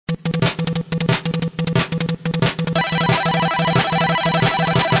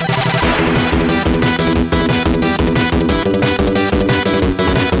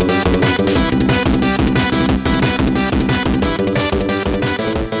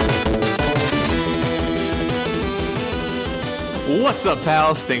What's up,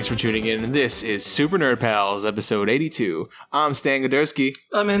 pals? Thanks for tuning in. This is Super Nerd Pals, episode 82. I'm Stan Godersky.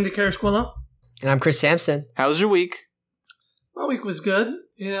 I'm Andy Carasquillo. And I'm Chris Sampson. How's your week? My week was good.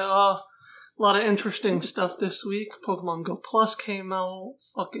 Yeah, a lot of interesting stuff this week. Pokemon Go Plus came out.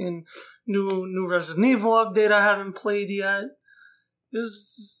 Fucking new Resident Evil update I haven't played yet.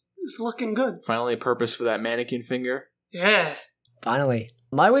 This is looking good. Finally a purpose for that mannequin finger. Yeah. Finally.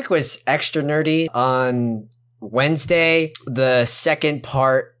 My week was extra nerdy. On Wednesday, the second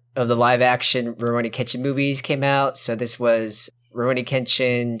part of the live-action Rurouni Kenshin movies came out. So this was Rurouni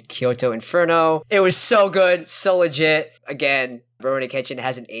Kenshin Kyoto Inferno. It was so good, so legit. Again, Rurouni Kenshin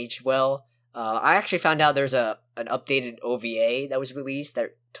hasn't aged well. I actually found out there's an updated OVA that was released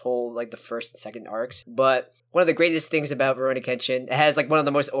that told like the first and second arcs. But one of the greatest things about Rurouni Kenshin, it has like one of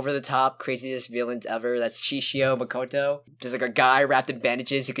the most over-the-top, craziest villains ever. That's Shishio Makoto. Just like a guy wrapped in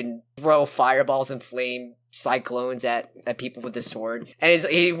bandages who can throw fireballs and flame cyclones at people with a sword. And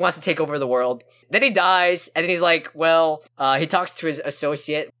he wants to take over the world. Then he dies, and then he's like, well, he talks to his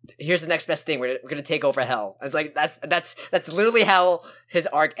associate. Here's the next best thing. We're gonna take over hell. And it's like that's literally how his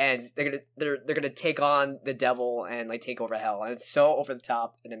arc ends. They're gonna take on the devil and like take over hell. And it's so over the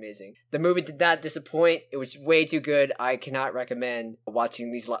top and amazing. The movie did not disappoint. It was way too good. I cannot recommend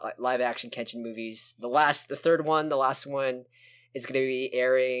watching these live action Kenshin movies. The last one is gonna be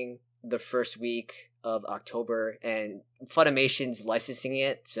airing the first week of October, and Funimation's licensing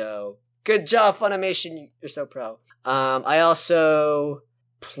it, so good job, Funimation, you're so pro. I also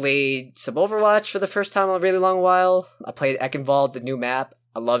played some Overwatch for the first time in a really long while. I played Ekenvold, the new map.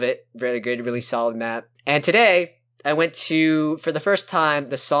 I love it. Very good, really solid map. And today, I went to, for the first time,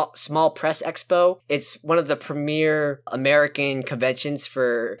 the Small Press Expo. It's one of the premier American conventions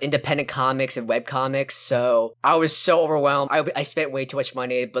for independent comics and webcomics. So I was so overwhelmed. I spent way too much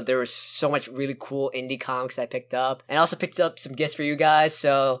money, but there was so much really cool indie comics I picked up. And I also picked up some gifts for you guys.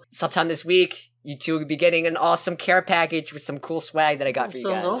 So sometime this week, you two will be getting an awesome care package with some cool swag that I got for you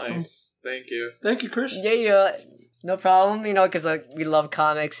guys. Sounds awesome. Nice. Thank you. Thank you, Chris. Yeah. No problem, because we love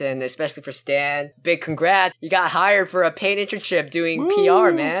comics, and especially for Stan. Big congrats. You got hired for a paid internship doing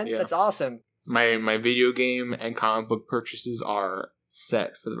PR, man. Yeah. That's awesome. My video game and comic book purchases are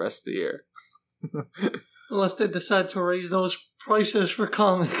set for the rest of the year. Unless they decide to raise those prices for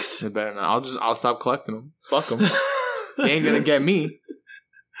comics. They better not. I'll stop collecting them. Fuck them. They ain't gonna get me.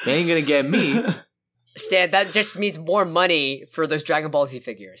 Stan, that just means more money for those Dragon Ball Z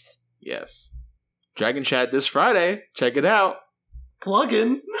figures. Yes. Dragon Chat this Friday. Check it out. Plug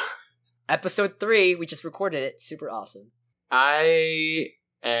in. Episode 3, we just recorded it. Super awesome. I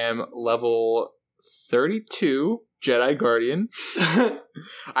am level 32 Jedi Guardian.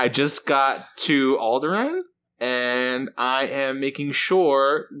 I just got to Alderaan, and I am making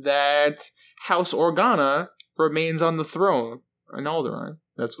sure that House Organa remains on the throne in Alderaan.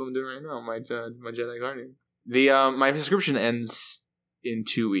 That's what I'm doing right now, my Jedi Guardian. My subscription ends in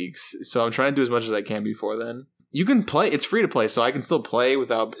 2 weeks, so I'm trying to do as much as I can before then. You can play, it's free to play, so I can still play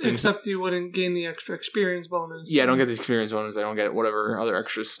without... Except you wouldn't gain the extra experience bonus. Yeah, I don't get the experience bonus, I don't get whatever other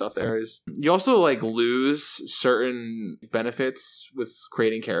extra stuff there is. You also, lose certain benefits with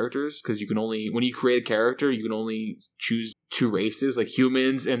creating characters, because you can only... When you create a character, you can only choose 2 races, like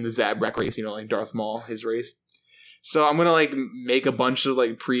humans and the Zabrak race, like Darth Maul, his race. So I'm gonna make a bunch of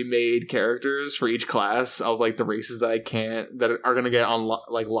pre-made characters for each class of the races that are gonna get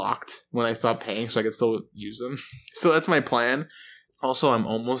locked when I stop paying, so I can still use them. So that's my plan. Also, I'm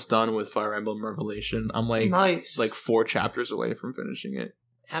almost done with Fire Emblem Revelation. I'm nice. 4 chapters away from finishing it.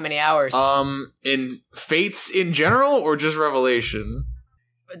 How many hours? In Fates in general or just Revelation?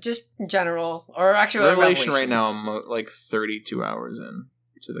 Just in general, or actually Revelation right now. I'm 32 hours in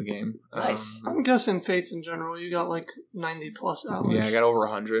to the game. Nice. I'm guessing Fates in general, you got 90 plus hours. Yeah, I got over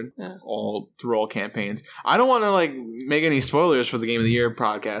 100 yeah. all through all campaigns. I don't want to make any spoilers for the Game of the Year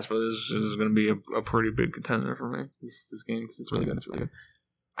podcast, but this is going to be a pretty big contender for me. This game, because it's really good. It's really good.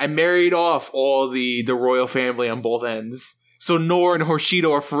 I married off all the royal family on both ends. So Nor and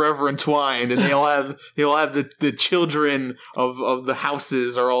Horshido are forever entwined, and they'll have the children of the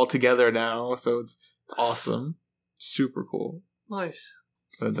houses are all together now. So it's awesome, super cool. Nice.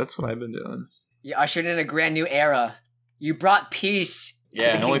 But that's what I've been doing. You ushered in a grand new era. You brought peace.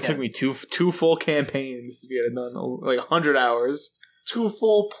 Yeah, it only took me two full campaigns to get it done. 100 hours. 2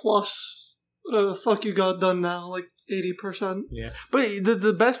 full plus. Whatever the fuck you got done now, 80%. Yeah, but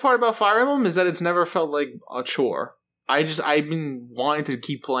the best part about Fire Emblem is that it's never felt like a chore. I've been wanting to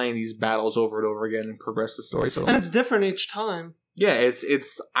keep playing these battles over and over again and progress the story. So and it's different each time. Yeah,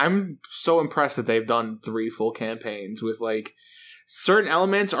 it's. I'm so impressed that they've done 3 full campaigns with certain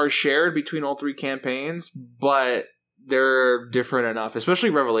elements are shared between all 3 campaigns, but they're different enough.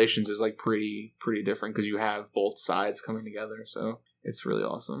 Especially Revelations is like pretty different because you have both sides coming together. So it's really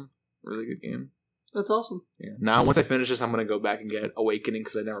awesome. Really good game. That's awesome. Yeah. Now, once I finish this, I'm going to go back and get Awakening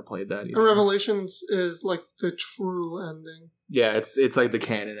because I never played that either. And Revelations is like the true ending. Yeah, it's like the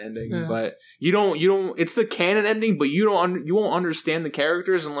canon ending, but you don't. It's the canon ending, but you won't understand the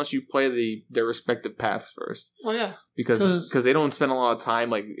characters unless you play their respective paths first. Oh yeah, because they don't spend a lot of time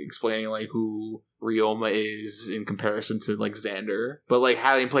like explaining like who Ryoma is in comparison to like Xander. But like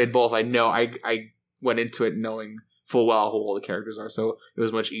having played both, I know I went into it knowing full well who all the characters are, so it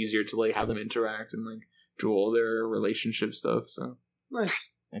was much easier to like have them interact and like do all their relationship stuff. So nice.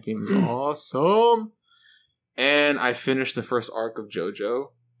 That game is awesome. And I finished the first arc of JoJo.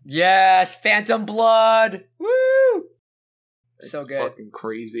 Yes, Phantom Blood. Woo! So good. Fucking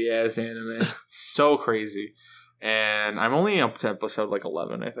crazy ass anime. So crazy. And I'm only up to episode like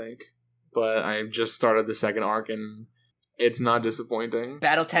 11, I think. But I just started the second arc and it's not disappointing.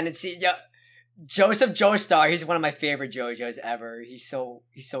 Battle Tendency. Yeah. Joseph Joestar, he's one of my favorite JoJo's ever. He's so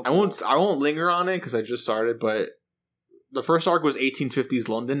cool. I won't linger on it because I just started, but the first arc was 1850s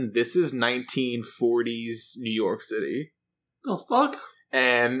London. This is 1940s New York City. The fuck?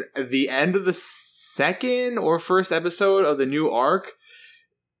 And the end of the second or first episode of the new arc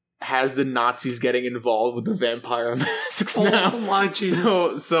has the Nazis getting involved with the vampire masks now. Oh my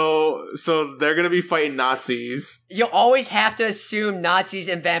Jesus. So they're gonna be fighting Nazis. You always have to assume Nazis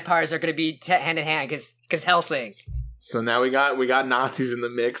and vampires are going to be hand in hand because Helsing. So now we got Nazis in the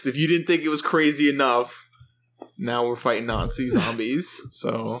mix. If you didn't think it was crazy enough, now we're fighting Nazi zombies.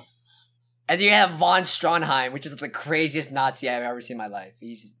 So, and you have von Stronheim, which is the craziest Nazi I've ever seen in my life.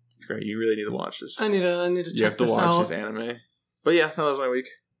 It's great. You really need to watch this. I need to check this out. You have to watch this anime. But yeah, that was my week.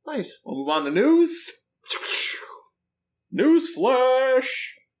 Nice. We'll move on to news. News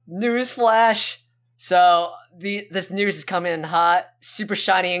flash. News flash. So this news is coming in hot, super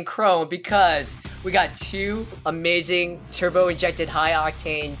shiny and chrome because we got two amazing turbo-injected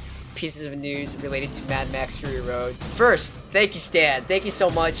high-octane pieces of news related to Mad Max Fury Road. First, thank you, Stan. Thank you so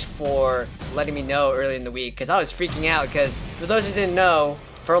much for letting me know earlier in the week because I was freaking out because for those who didn't know,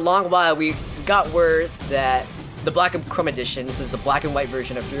 for a long while we got word that the Black and Chrome edition, this is the black and white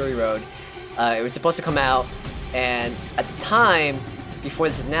version of Fury Road, it was supposed to come out, and at the time, before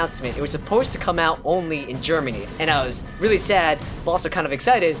this announcement, it was supposed to come out only in Germany, and I was really sad, but also kind of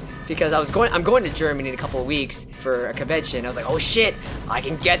excited, because I'm going to Germany in a couple of weeks for a convention. I was like, oh shit, I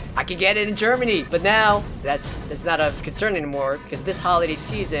can get it in Germany, but now, that's not a concern anymore, because this holiday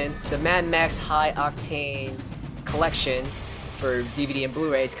season, the Mad Max High Octane collection for DVD and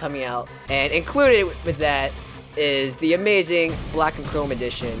Blu-ray is coming out, and included with that is the amazing Black and Chrome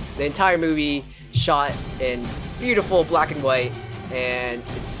edition. The entire movie shot in beautiful black and white, and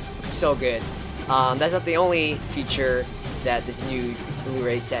it's so good. That's not the only feature that this new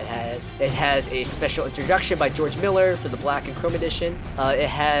Blu-ray set has. It has a special introduction by George Miller for the Black and Chrome edition. It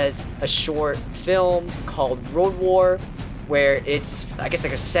has a short film called Road War, where it's, I guess,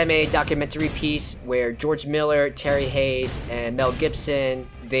 like a semi-documentary piece where George Miller, Terry Hayes, and Mel Gibson,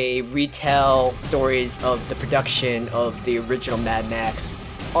 they retell stories of the production of the original Mad Max.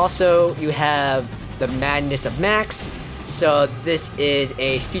 Also, you have The Madness of Max. So this is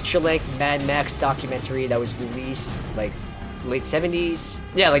a feature-length Mad Max documentary that was released like late 70s.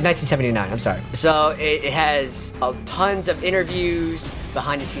 Yeah, like 1979, I'm sorry. So it has tons of interviews,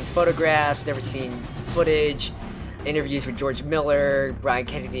 behind-the-scenes photographs, never seen footage, interviews with George Miller, Brian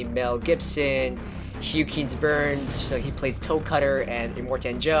Kennedy, Mel Gibson, Hugh Keanes-Byrne, so he plays Toe Cutter and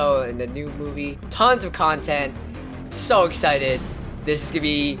Immortan Joe in the new movie. Tons of content. So excited. This is gonna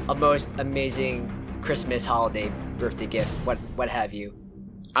be a most amazing Christmas, holiday, birthday gift, what have you.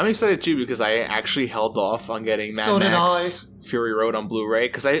 I'm excited too because I actually held off on getting Mad Max Fury Road on Blu-ray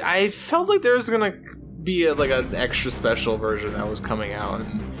because I felt like there was gonna be an extra special version that was coming out,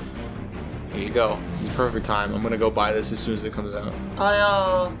 and here you go. It's the perfect time. I'm gonna go buy this as soon as it comes out.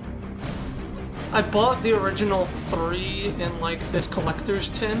 I bought the original 3 in like this collector's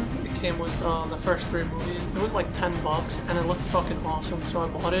tin. It came with the first 3 movies. It was like $10 and it looked fucking awesome, so I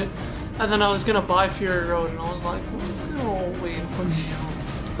bought it. And then I was gonna buy Fury Road and I was like, oh wait for me.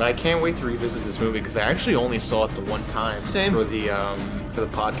 But I can't wait to revisit this movie because I actually only saw it the one time for the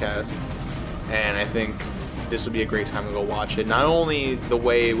podcast, and I think this would be a great time to go watch it. Not only the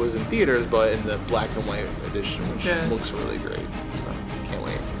way it was in theaters, but in the black and white edition, which looks really great. So can't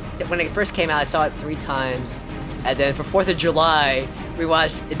wait. When it first came out, I saw it 3 times, and then for 4th of July, we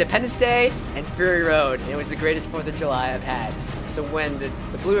watched Independence Day and Fury Road, and it was the greatest 4th of July I've had. So when the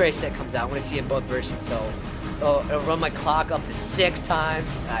Blu-ray set comes out, I want to see it in both versions, so it'll run my clock up to 6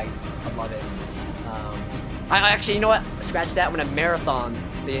 times. I love it. I actually, you know what? Scratch that. I'm gonna marathon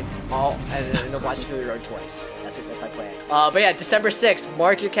and then watch Fury Road twice. That's it. That's my plan. But yeah, December 6th.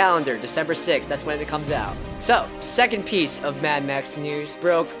 Mark your calendar. December 6th. That's when it comes out. So, second piece of Mad Max news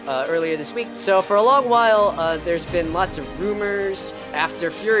broke earlier this week. So for a long while, there's been lots of rumors. After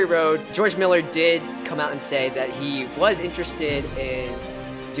Fury Road, George Miller did come out and say that he was interested in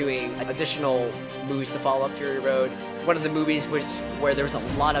doing additional movies to follow up Fury Road. One of the movies where there was a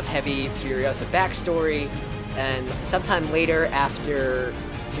lot of heavy Furiosa backstory, and sometime later after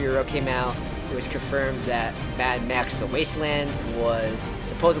Fury Road came out, it was confirmed that Mad Max The Wasteland was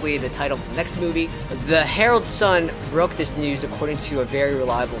supposedly the title of the next movie. The Herald Sun broke this news according to a very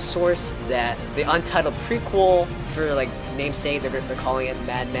reliable source that the untitled prequel, for like namesake, they're calling it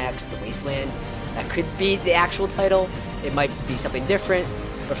Mad Max The Wasteland. That could be the actual title. It might be something different,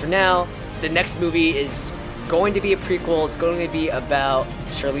 but for now, the next movie is going to be a prequel. It's going to be about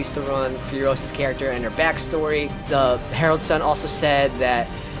Charlize Theron, Furiosa's character, and her backstory. The Herald Sun also said that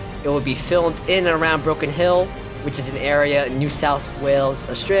it will be filmed in and around Broken Hill, which is an area in New South Wales,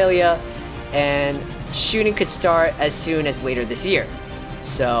 Australia, and shooting could start as soon as later this year.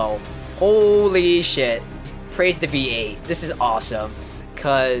 So, holy shit. Praise the V8. This is awesome,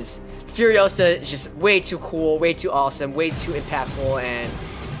 because Furiosa is just way too cool, way too awesome, way too impactful,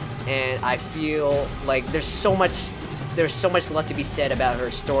 and I feel like there's so much left to be said about her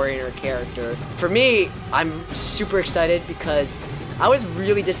story and her character. For me, I'm super excited because I was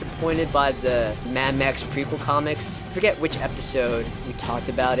really disappointed by the Mad Max prequel comics. I forget which episode we talked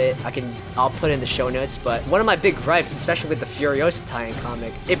about it. I'll put it in the show notes, but one of my big gripes, especially with the Furiosa tie-in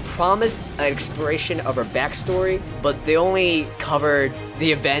comic, it promised an exploration of her backstory, but they only covered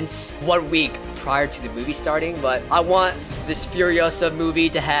the events 1 week prior to the movie starting. But I want this Furiosa movie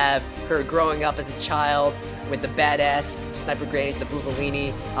to have her growing up as a child with the badass sniper grannies, the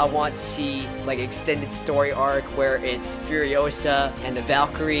Bufalini. I want to see like extended story arc where it's Furiosa and the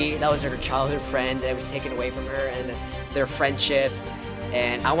Valkyrie. That was her childhood friend that was taken away from her, and their friendship.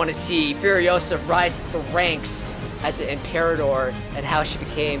 And I want to see Furiosa rise to the ranks as an Imperator and how she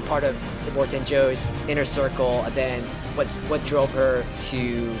became part of the Morton Joe's inner circle, and then what drove her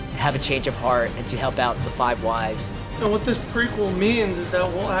to have a change of heart and to help out the Five Wives. And what this prequel means is that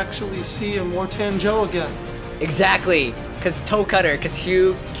we'll actually see a Morton Joe again. Exactly, because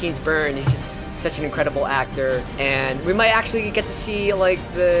Hugh Keays-Byrne is just such an incredible actor, and we might actually get to see like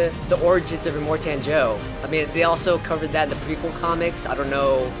the origins of Immortan Joe. I mean, they also covered that in the prequel comics. I don't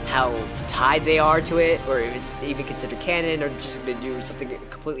know how tied they are to it, or if it's even considered canon, or just gonna do something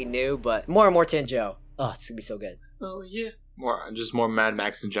completely new. But more Immortan Joe. Oh, it's gonna be so good. Oh yeah. More Mad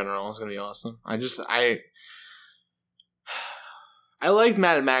Max in general. It's gonna be awesome. I liked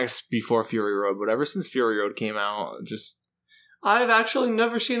Mad Max before Fury Road, but ever since Fury Road came out, I've actually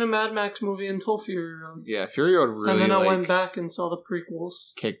never seen a Mad Max movie until Fury Road. Yeah, Fury Road really, and then I went back and saw the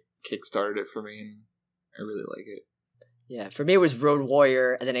prequels. Kick-started it for me, and I really like it. Yeah, for me it was Road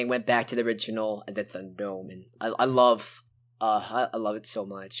Warrior, and then I went back to the original, and then Thunderdome, and I love it so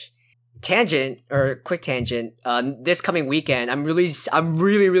much. Quick tangent. This coming weekend, I'm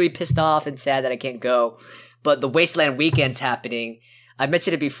really pissed off and sad that I can't go, but the Wasteland Weekend's happening. I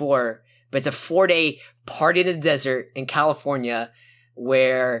mentioned it before, but it's a 4-day party in the desert in California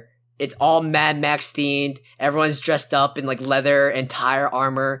where it's all Mad Max themed. Everyone's dressed up in like leather and tire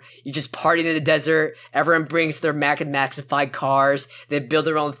armor. You just party in the desert. Everyone brings their Maxified cars. They build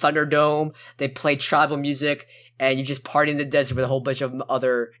their own Thunderdome. They play tribal music, and you just party in the desert with a whole bunch of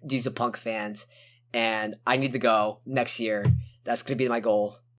other Diesel Punk fans. And I need to go next year. That's going to be my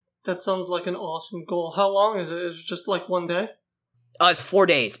goal. That sounds like an awesome goal. How long is it? Is it just like 1 day? It's 4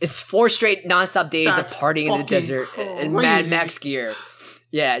 days. It's 4 straight nonstop days of partying in the desert in Mad Max gear.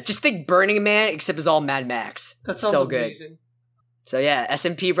 Yeah, just think Burning Man, except it's all Mad Max. That sounds so amazing. Good. So yeah,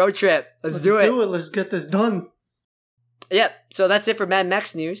 SMP road trip. Let's do it. Let's get this done. Yep, so that's it for Mad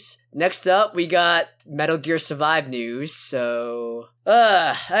Max news. Next up, we got Metal Gear Survive news. So,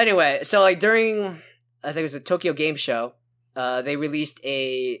 anyway, so like during, I think it was a Tokyo Game Show, they released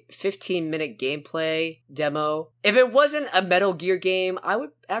a 15-minute gameplay demo. If it wasn't a Metal Gear game, I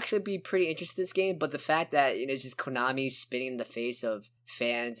would actually be pretty interested in this game, but the fact that, you know, it's just Konami spitting in the face of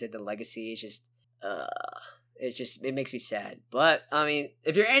fans and the legacy is just, it makes me sad. But, I mean,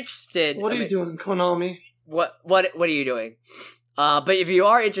 if you're interested... What are you doing, Konami? What are you doing? But if you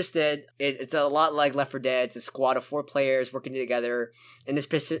are interested, it's a lot like Left 4 Dead. It's a squad of 4 players working together. In this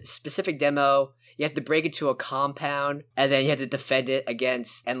specific demo, you have to break into a compound, and then you have to defend it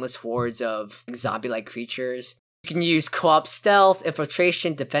against endless hordes of zombie-like creatures. You can use co-op stealth,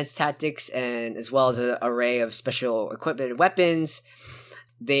 infiltration, defense tactics, and as well as an array of special equipment and weapons.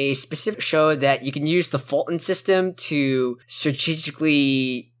 they specifically show that you can use the Fulton system to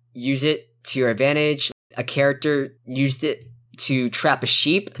strategically use it to your advantage. A character used it to trap a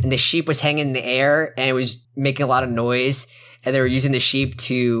sheep, and the sheep was hanging in the air and it was making a lot of noise, and they were using the sheep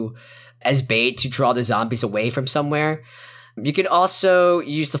as bait to draw the zombies away from somewhere. You could also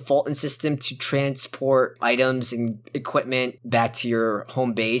use the Fulton system to transport items and equipment back to your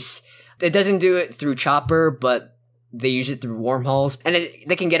home base. It doesn't do it through Chopper, but they use it through wormholes. And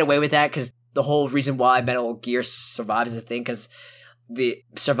they can get away with that because the whole reason why Metal Gear survives is a thing because the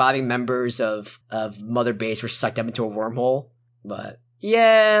surviving members of Mother Base were sucked up into a wormhole. But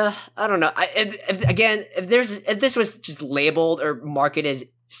yeah, I don't know. If this was just labeled or marketed as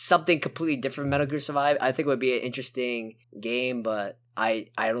something completely different from Metal Gear Survive, I think it would be an interesting game, but I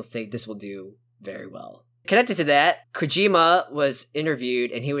don't think this will do very well. Connected to that, Kojima was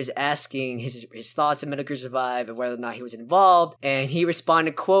interviewed and he was asking his thoughts on Metal Gear Survive and whether or not he was involved, and he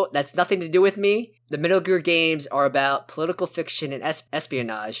responded, quote, "That's nothing to do with me. The Metal Gear games are about political fiction and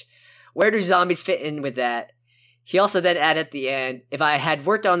espionage. Where do zombies fit in with that?" He also then added at the end, "If I had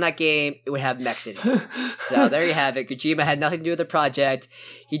worked on that game, it would have mechs in it." So there you have it. Kojima had nothing to do with the project.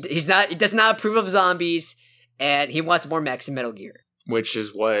 He does not approve of zombies, and he wants more mechs in Metal Gear. Which is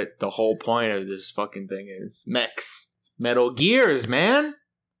what the whole point of this fucking thing is. Mechs. Metal Gears, man.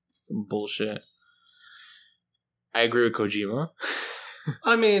 Some bullshit. I agree with Kojima.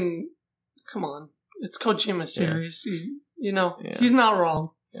 I mean, come on. It's Kojima series. Yeah. He's not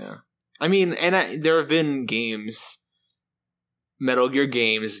wrong. Yeah. I mean, there have been games, Metal Gear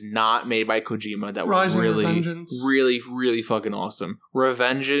games, not made by Kojima that were really, really fucking awesome.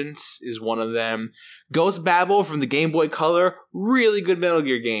 Revengeance is one of them. Ghost Babel from the Game Boy Color, really good Metal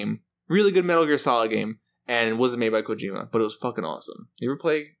Gear game. Really good Metal Gear Solid game. And it wasn't made by Kojima, but it was fucking awesome. You ever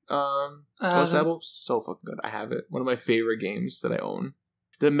play Ghost Babel? So fucking good. I have it. One of my favorite games that I own.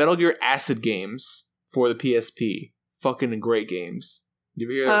 The Metal Gear Acid games for the PSP. Fucking great games. You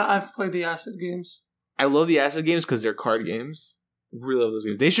ever hear I've played the Acid games. I love the Acid games because they're card games. I really love those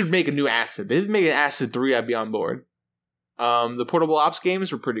games. They should make a new Acid. They make an Acid 3, I'd be on board. The Portable Ops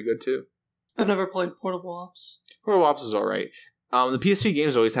games were pretty good too. I've never played Portable Ops. Portable Ops is alright. The PSP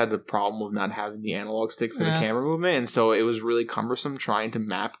games always had the problem of not having the analog stick for the camera movement, and so it was really cumbersome trying to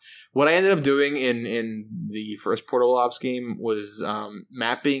map. What I ended up doing in the first Portable Ops game was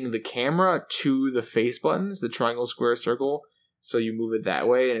mapping the camera to the face buttons, the triangle, square, circle, so you move it that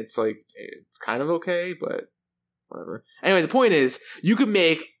way, and it's kind of okay, but whatever. Anyway, the point is, you could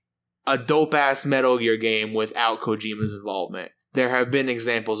make a dope-ass Metal Gear game without Kojima's involvement. There have been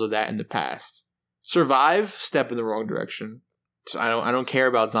examples of that in the past. Survive, step in the wrong direction. So I don't care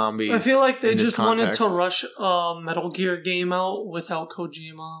about zombies. I feel like they just wanted to rush a Metal Gear game out without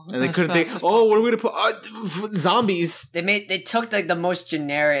Kojima. And they couldn't think, what are we going to put? Zombies. They took the most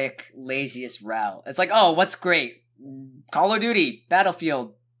generic, laziest route. It's like, oh, what's great? Call of Duty,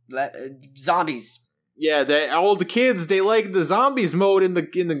 Battlefield, zombies. Yeah, all the kids, they like the zombies mode in the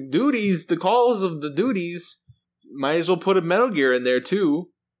duties, the calls of the duties. Might as well put a Metal Gear in there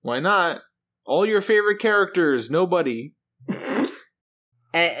too. Why not? All your favorite characters, nobody.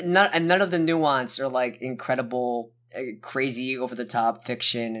 And none of the nuance or like incredible, crazy, over the top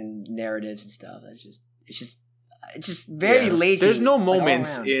fiction and narratives and stuff. It's just very lazy. There's no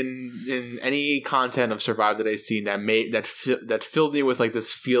moments in any content of Survive that I've seen that filled me with like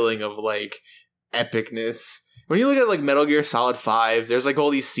this feeling of like epicness. When you look at like Metal Gear Solid 5, there's like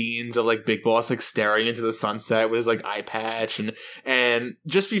all these scenes of like Big Boss like staring into the sunset with his like eye patch, and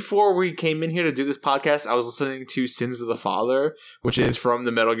just before we came in here to do this podcast, I was listening to Sins of the Father, which is from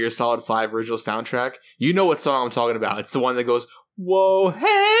the Metal Gear Solid 5 original soundtrack. You know what song I'm talking about. It's the one that goes, "Whoa,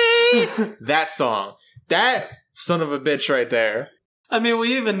 hey!" That song. That son of a bitch right there. I mean,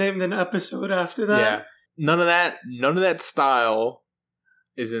 we even named an episode after that. Yeah. None of that style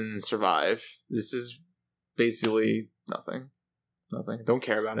is in Survive. This is basically nothing. Don't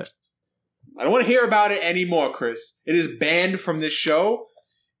care about it. I don't want to hear about it anymore, Chris. It is banned from this show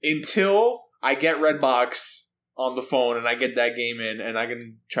until I get Redbox on the phone and I get that game in and I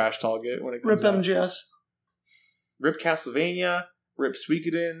can trash talk it when it comes out. Rip MGS. Rip Castlevania. Rip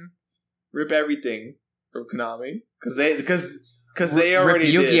Suikoden. Rip everything from Konami. Because they already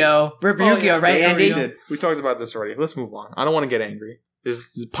Rip Yu-Gi-Oh! Rip Yu-Gi-Oh! Right, Andy? Did. We talked about this already. Let's move on. I don't want to get angry. This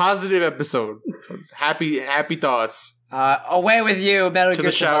is a positive episode. Happy thoughts. Away with you, Metal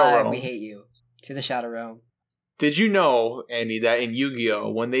Gear Shadow Realm. We hate you. To the Shadow Realm. Did you know, Andy, that in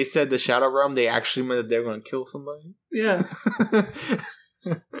Yu-Gi-Oh, when they said the Shadow Realm, they actually meant that they were going to kill somebody? Yeah.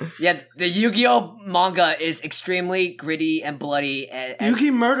 Yeah, the Yu-Gi-Oh manga is extremely gritty and bloody. And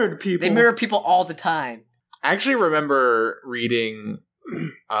Yugi murdered people. They murder people all the time. I actually remember reading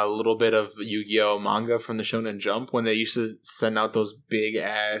a little bit of Yu-Gi-Oh manga from the Shonen Jump when they used to send out those big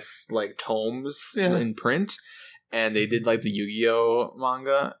ass like tomes in print, and they did like the Yu-Gi-Oh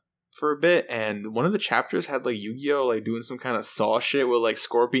manga for a bit, and one of the chapters had like Yu-Gi-Oh like doing some kind of saw shit with like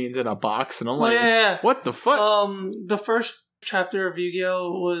scorpions in a box, and I'm like, what the fuck? The first chapter of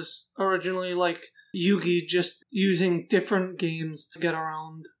Yu-Gi-Oh was originally like Yugi just using different games to get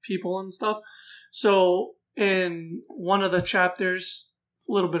around people and stuff. So in one of the chapters,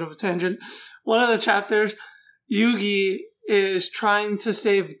 a little bit of a tangent, one of the chapters, Yugi is trying to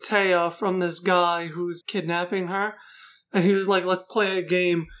save Taya from this guy who's kidnapping her, and he was like, let's play a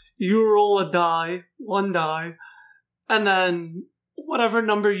game. You roll a die, one die, and then whatever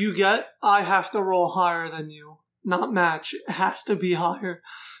number you get, I have to roll higher than you. Not match. It has to be higher.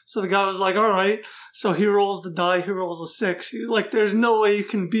 So the guy was like, all right. So he rolls the die. He rolls a 6. He's like, there's no way you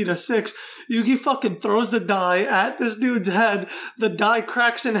can beat a 6. Yugi fucking throws the die at this dude's head. The die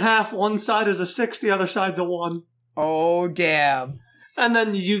cracks in half. One side is a 6. The other side's a 1. Oh, damn. And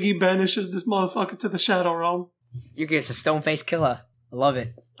then Yugi banishes this motherfucker to the Shadow Realm. Yugi is a stone-faced killer. I love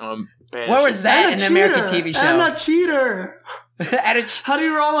it. Where was that in the American TV show? And a cheater. And How do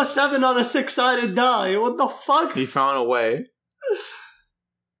you roll a 7 on a 6-sided die? What the fuck? He found a way.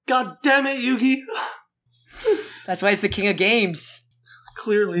 God damn it, Yugi. That's why he's the king of games.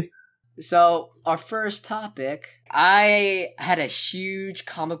 Clearly. So, our first topic, I had a huge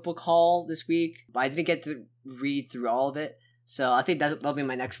comic book haul this week, but I didn't get to read through all of it. So I think that'll be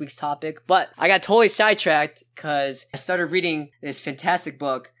my next week's topic. But I got totally sidetracked because I started reading this fantastic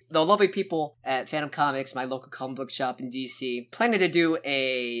book. The lovely people at Phantom Comics, my local comic book shop in DC, planning to do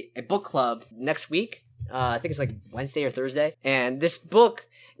a book club next week. I think it's like Wednesday or Thursday. And this book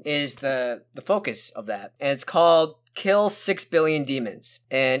is the focus of that. And it's called Kill 6 Billion Demons.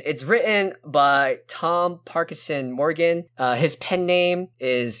 And it's written by Tom Parkinson Morgan. His pen name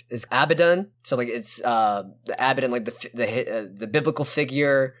is Abaddon. So like it's the Abaddon, like the biblical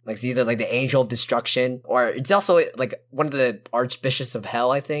figure, like it's either like the angel of destruction, or it's also like one of the archbishops of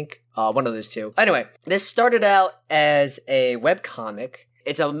hell, I think. One of those two. Anyway, this started out as a webcomic.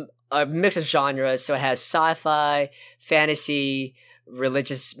 It's a mix of genres, so it has sci-fi, fantasy,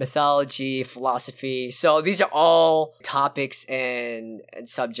 religious mythology, philosophy. So these are all topics and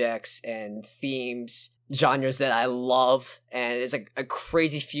subjects and themes, genres that I love, and it's like a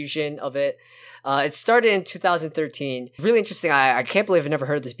crazy fusion of it. It started in 2013. Really interesting. I can't believe I've never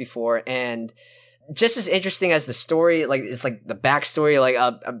heard this before, and just as interesting as the story, like it's like the backstory. Like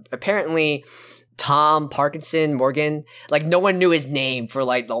apparently Tom Parkinson Morgan, like no one knew his name for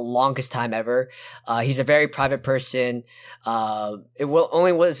like the longest time ever. He's a very private person. It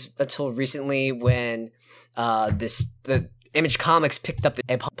only was until recently when the Image Comics picked up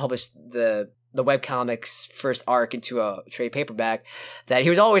and published the webcomics first arc into a trade paperback that he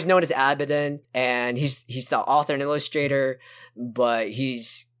was always known as Abaddon, and he's the author and illustrator, but he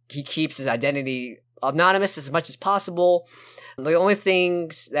keeps his identity anonymous as much as possible. The only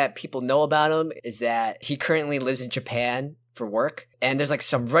things that people know about him is that he currently lives in Japan for work, and there's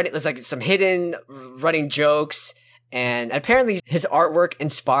some hidden running jokes, and apparently his artwork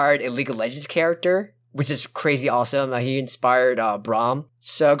inspired a League of Legends character, which is crazy awesome. He inspired Braum.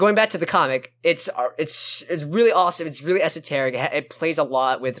 So going back to the comic, it's really awesome. It's really esoteric. It plays a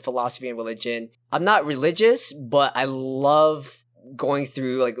lot with philosophy and religion. I'm not religious, but I love going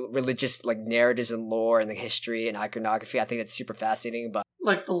through like religious like narratives and lore and the history and iconography. I think that's super fascinating. But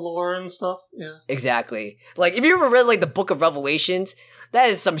like the lore and stuff, yeah, exactly. Like if you ever read like the Book of Revelations, that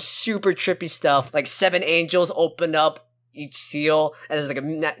is some super trippy stuff. Like 7 angels open up each seal, and there's like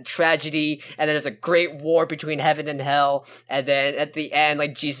a tragedy, and then there's a great war between heaven and hell, and then at the end,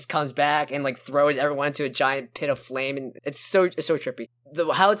 like Jesus comes back and like throws everyone into a giant pit of flame, and it's so trippy.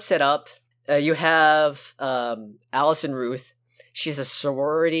 How it's set up, you have Allison Ruth. She's a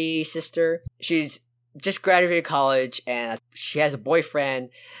sorority sister. She's just graduated college, and she has a boyfriend,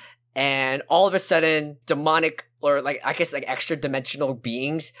 and all of a sudden, demonic or like I guess like extra dimensional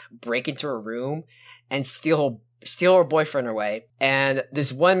beings break into her room and steal her boyfriend away. And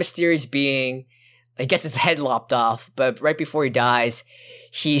this one mysterious being, I guess his head lopped off, but right before he dies,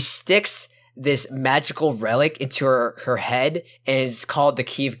 he sticks this magical relic into her head, and it's called the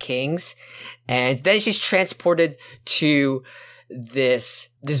Key of Kings. And then she's transported to this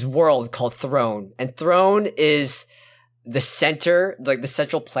world called Throne. And Throne is the center, like the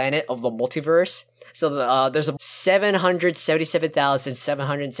central planet of the multiverse. So there's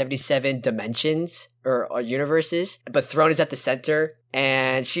 777,777 dimensions or universes, but Throne is at the center,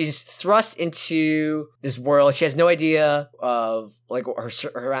 and she's thrust into this world. She has no idea of like her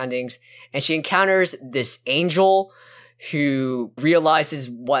surroundings, and she encounters this angel who realizes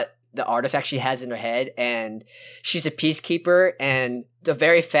what the artifact she has in her head, and she's a peacekeeper, and the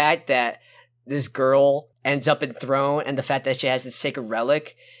very fact that this girl ends up enthroned and the fact that she has this sacred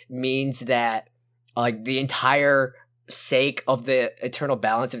relic means that like the entire sake of the eternal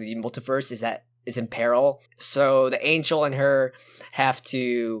balance of the multiverse is in peril. So the angel and her have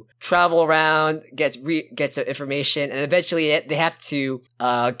to travel around, get some information, and eventually they have to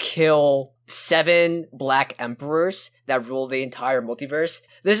kill 7 black emperors that rule the entire multiverse.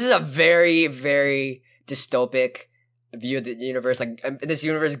 This is a very, very dystopic view of the universe. Like, in this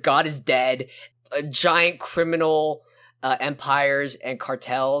universe, God is dead. Giant criminal empires and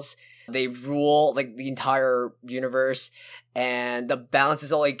cartels, they rule like the entire universe, and the balance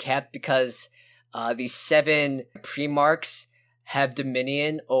is only kept because these 7 Primarchs have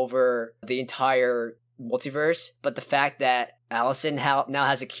dominion over the entire multiverse. But the fact that Allison now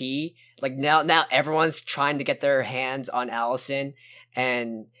has a key, like now everyone's trying to get their hands on Allison,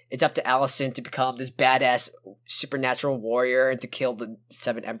 and it's up to Allison to become this badass supernatural warrior and to kill the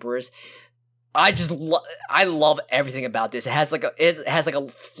 7 emperors. I love everything about this. It has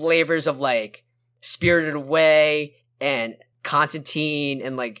like flavors of like Spirited Away and Constantine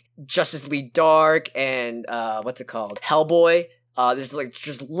and like Justice League Dark and what's it called? Hellboy. There's like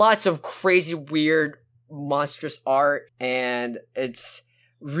just lots of crazy, weird, monstrous art, and it's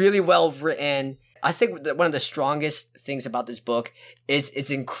really well written. I think that one of the strongest things about this book is its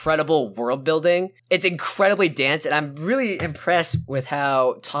incredible world building. It's incredibly dense, and I'm really impressed with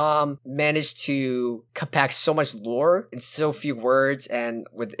how Tom managed to compact so much lore in so few words and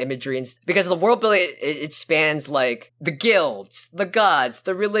with imagery. Because the world building, it spans like the guilds, the gods,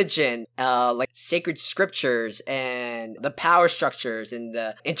 the religion, like sacred scriptures, and the power structures, and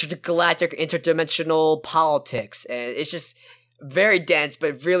the intergalactic, interdimensional politics. And it's just very dense,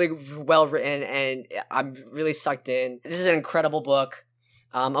 but really well written, and I'm really sucked in. This is an incredible book.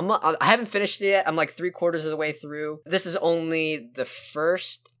 I haven't finished it yet. I'm like 3/4 of the way through. This is only the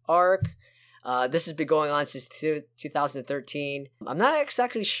first arc. This has been going on since 2013. I'm not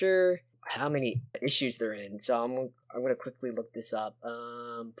exactly sure how many issues they're in, so I'm gonna quickly look this up.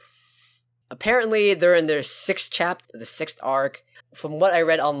 Apparently, they're in their 6th chapter, the 6th arc. From what I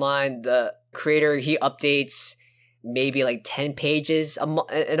read online, the creator, he updates maybe like 10 pages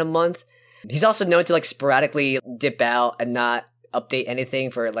in a month. He's also known to like sporadically dip out and not update anything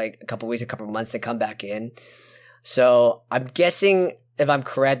for like a couple weeks, a couple months, to come back in. So I'm guessing, if I'm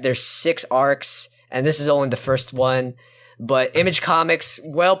correct, there's 6 arcs, and this is only the first one. But Image Comics,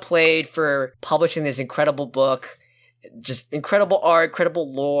 well played for publishing this incredible book. Just incredible art,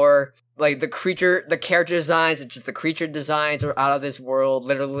 incredible lore. Like the character designs, it's just the creature designs are out of this world,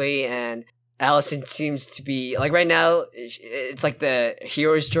 literally. And Allison seems to be, like, right now, it's like the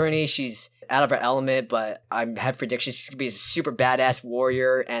hero's journey. She's out of her element, but I have predictions she's going to be a super badass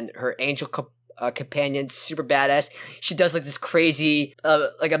warrior, and her angel companion, super badass. She does, like, this crazy,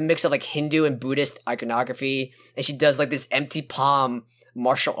 like, a mix of, like, Hindu and Buddhist iconography, and she does, like, this empty palm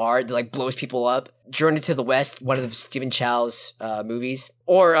martial art that, like, blows people up. Journey to the West, one of Stephen Chow's movies.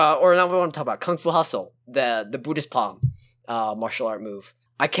 Or not what I want to talk about, Kung Fu Hustle, the Buddhist palm martial art move.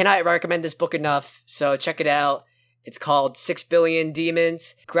 I cannot recommend this book enough, so check it out. It's called 6 Billion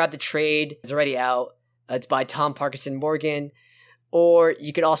Demons. Grab the trade. It's already out. It's by Tom Parkinson Morgan. Or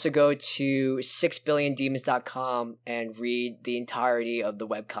you could also go to 6billiondemons.com and read the entirety of the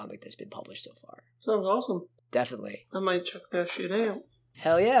webcomic that's been published so far. Sounds awesome. Definitely. I might check that shit out.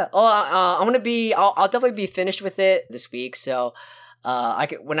 Hell yeah. Oh, I'll definitely be finished with it this week, so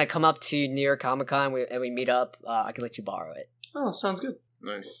when I come up to New York Comic Con and we meet up, I can let you borrow it. Oh, sounds good.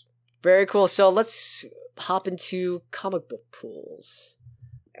 Nice. Very cool. So let's hop into comic book pools.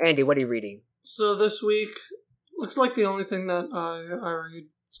 Andy, what are you reading? So this week, looks like the only thing that I read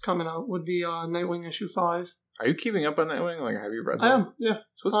is coming out would be Nightwing issue 5. Are you keeping up on Nightwing? Like, have you read that? I am, yeah.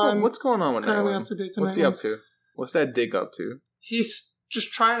 So what's going on with currently Nightwing? Up to date to What's Nightwing. he up to? What's that dig up to? He's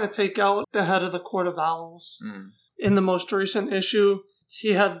just trying to take out the head of the Court of Owls. Mm. In the most recent issue,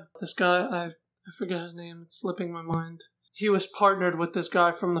 he had this guy, I forget his name, it's slipping my mind. He was partnered with this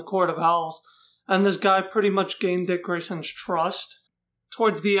guy from the Court of Owls, and this guy pretty much gained Dick Grayson's trust.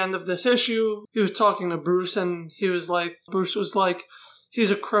 Towards the end of this issue, he was talking to Bruce, and Bruce was like, he's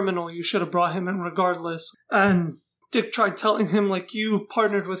a criminal, you should have brought him in regardless. And Dick tried telling him, like, you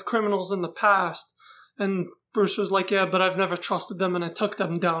partnered with criminals in the past. And Bruce was like, yeah, but I've never trusted them, and I took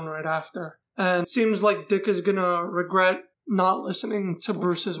them down right after. And it seems like Dick is gonna regret not listening to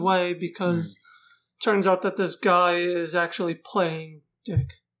Bruce's way, because turns out that this guy is actually playing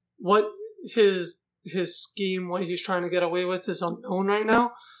Dick. What his scheme, what he's trying to get away with, is unknown right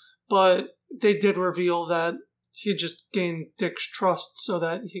now, but they did reveal that he just gained Dick's trust so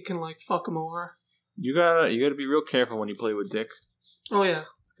that he can like fuck him over. You gotta be real careful when you play with Dick, Oh yeah,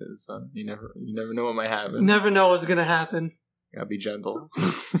 because you never know what might happen. never know what's gonna happen. Gotta be gentle.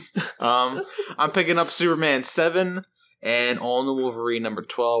 I'm picking up Superman 7 and All New Wolverine number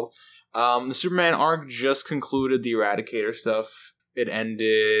 12. The Superman arc just concluded the Eradicator stuff. It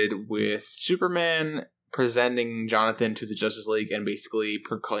ended with Superman presenting Jonathan to the Justice League and basically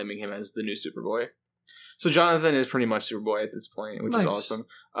proclaiming him as the new Superboy. So Jonathan is pretty much Superboy at this point, which is awesome.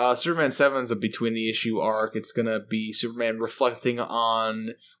 Superman 7 is a between the issue arc. It's going to be Superman reflecting on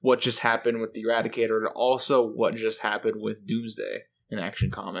what just happened with the Eradicator and also what just happened with Doomsday in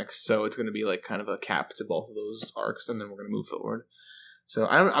Action Comics. So it's going to be like kind of a cap to both of those arcs, and then we're going to move forward. So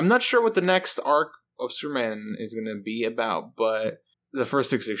I'm not sure what the next arc of Superman is going to be about, but the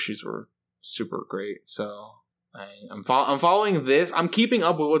first 6 issues were super great. So I'm following this. I'm keeping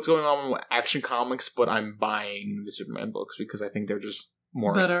up with what's going on with Action Comics, but I'm buying the Superman books because I think they're just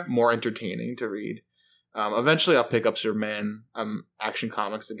more entertaining to read. Eventually, I'll pick up Superman Action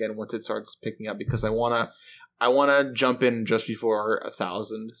Comics again once it starts picking up because I wanna jump in just before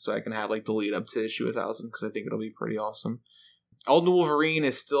 1,000 so I can have like the lead up to issue 1,000 because I think it'll be pretty awesome. All New Wolverine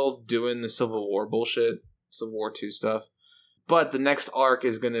is still doing the Civil War bullshit, Civil War 2 stuff, but the next arc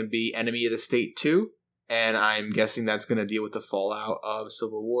is going to be Enemy of the State 2. And I'm guessing that's going to deal with the fallout of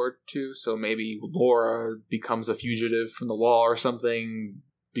Civil War 2. So maybe Laura becomes a fugitive from the law or something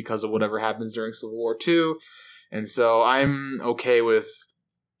because of whatever happens during Civil War 2. And so I'm okay with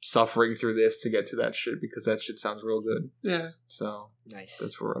suffering through this to get to that shit because that shit sounds real good. Yeah. So nice.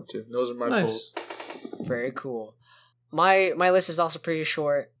 That's what we're up to. Those are my pulls. Very cool. My list is also pretty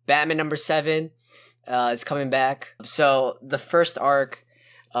short. Batman number 7 is coming back. So the first arc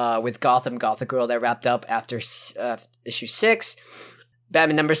with Gotham Girl that wrapped up after issue 6.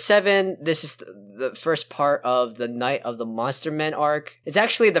 Batman number 7, this is the first part of the Night of the Monster Men arc. It's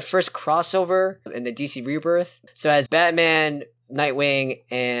actually the first crossover in the DC Rebirth. So it has Batman, Nightwing,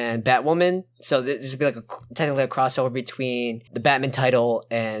 and Batwoman. So this would be like technically a crossover between the Batman title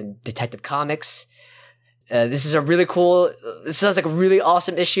and Detective Comics. This is a really cool, this sounds like a really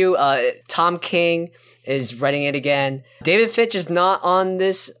awesome issue. Tom King is writing it again. David Finch is not on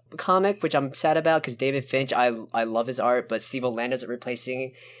this comic, which I'm sad about because David Finch, I love his art, but Steve Orlando's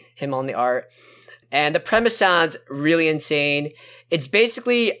replacing him on the art. And the premise sounds really insane. It's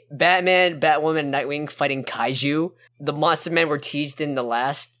basically Batman, Batwoman, and Nightwing fighting kaiju. The Monster Men were teased in the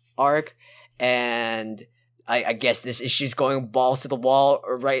last arc, and I guess this issue's going balls to the wall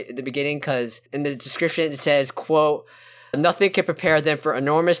right at the beginning because in the description it says, quote, "Nothing can prepare them for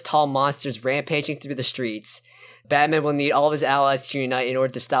enormous tall monsters rampaging through the streets. Batman will need all of his allies to unite in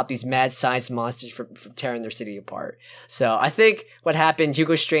order to stop these mad science monsters from tearing their city apart." So I think what happened,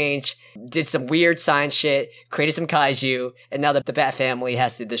 Hugo Strange did some weird science shit, created some kaiju, and now the Bat family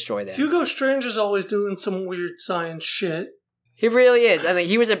has to destroy them. Hugo Strange is always doing some weird science shit. He really is. I mean,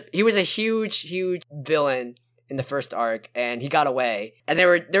 he was a huge villain in the first arc, and he got away. And they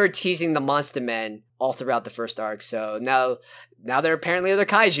were teasing the Monster Men all throughout the first arc. So now they're apparently other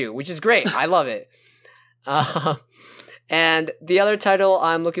kaiju, which is great. I love it. And the other title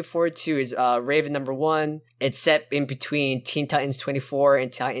I'm looking forward to is Raven number 1. It's set in between Teen Titans 24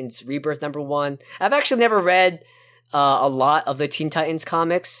 and Titans Rebirth number 1. I've actually never read a lot of the Teen Titans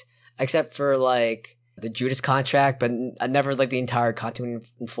comics, except for like the Judas Contract, but I never like the entire continuity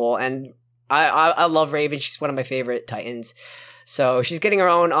in full. And I love Raven. She's one of my favorite Titans. So she's getting her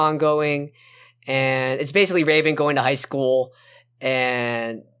own ongoing, and it's basically Raven going to high school,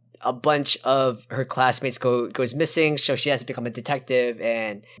 and a bunch of her classmates goes missing, so she has to become a detective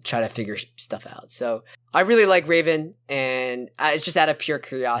and try to figure stuff out. So I really like Raven, and it's just out of pure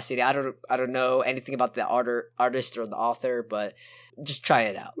curiosity. I don't know anything about the artist or the author, but just try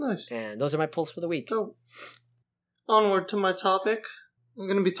it out. Nice. And those are my pulls for the week. So, onward to my topic. I'm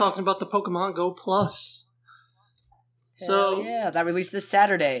going to be talking about the Pokemon Go Plus. So yeah, that released this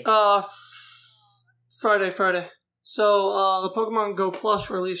Saturday. Friday. So, the Pokemon Go Plus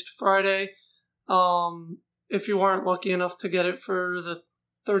released Friday. If you weren't lucky enough to get it for the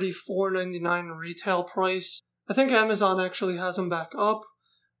 $34.99 retail price, I think Amazon actually has them back up.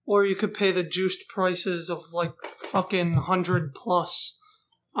 Or you could pay the juiced prices of like fucking 100 plus.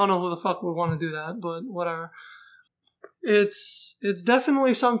 I don't know who the fuck would want to do that, but whatever. It's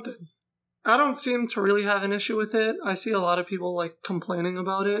definitely something. I don't seem to really have an issue with it. I see a lot of people like complaining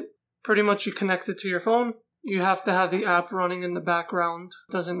about it. Pretty much you connect it to your phone. You have to have the app running in the background.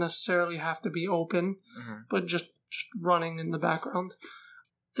 It doesn't necessarily have to be open, but just running in the background.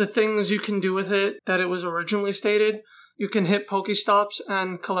 The things you can do with it that it was originally stated, you can hit Pokestops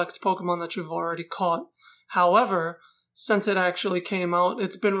and collect Pokemon that you've already caught. However, since it actually came out,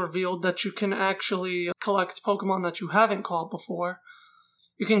 it's been revealed that you can actually collect Pokemon that you haven't caught before.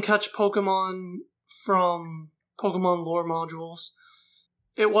 You can catch Pokemon from Pokemon lore modules.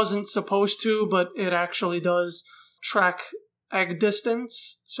 It wasn't supposed to, but it actually does track egg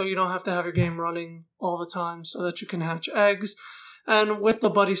distance, so you don't have to have your game running all the time so that you can hatch eggs. And with the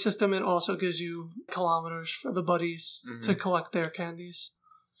buddy system, it also gives you kilometers for the buddies to collect their candies.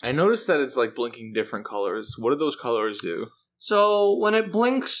 I noticed that it's like blinking different colors. What do those colors do? So when it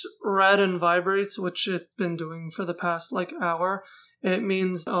blinks red and vibrates, which it's been doing for the past hour, it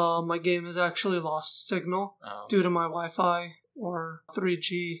means my game has actually lost signal due to my Wi-Fi or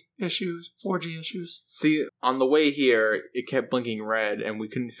 3G issues, 4G issues. See, on the way here, it kept blinking red and we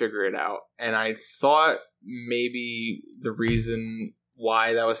couldn't figure it out. And I thought maybe the reason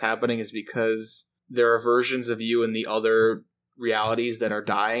why that was happening is because there are versions of you in the other realities that are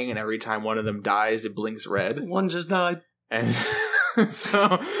dying, and every time one of them dies, it blinks red. One just died. And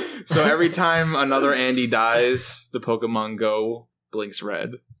so every time another Andy dies, the Pokemon Go blinks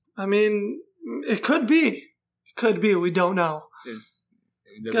red. I mean, it could be. It could be. We don't know.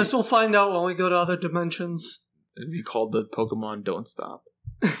 Guess we'll find out when we go to other dimensions. It'd be called the Pokemon Don't Stop.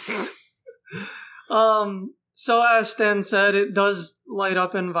 So as Stan said, it does light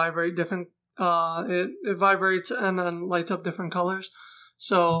up and vibrate different. It vibrates and then lights up different colors.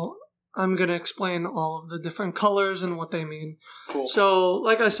 So I'm going to explain all of the different colors and what they mean. Cool. So,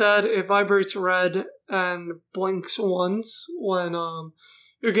 like I said, it vibrates red and blinks once when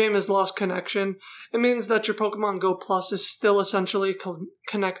your game has lost connection. It means that your Pokemon Go Plus is still essentially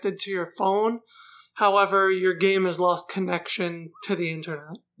connected to your phone. However, your game has lost connection to the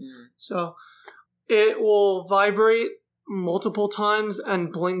internet. So it will vibrate multiple times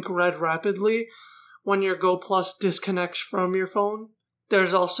and blink red rapidly when your Go Plus disconnects from your phone.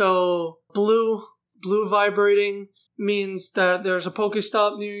 There's also blue. Blue vibrating means that there's a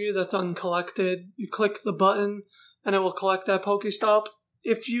Pokestop near you that's uncollected. You click the button and it will collect that Pokestop.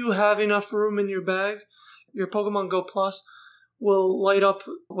 If you have enough room in your bag, your Pokemon Go Plus will light up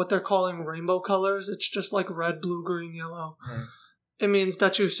what they're calling rainbow colors. It's just like red, blue, green, yellow. It means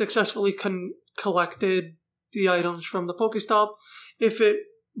that you successfully collected the items from the Pokestop. If it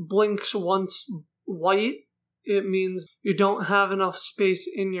blinks once white, it means you don't have enough space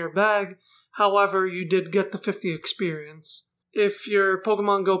in your bag. However, you did get the 50 experience. If your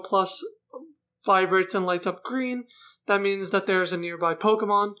Pokemon Go Plus vibrates and lights up green, that means that there's a nearby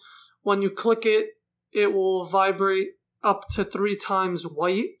Pokemon. When you click it, it will vibrate up to 3 times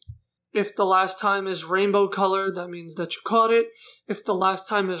white. If the last time is rainbow color, that means that you caught it. If the last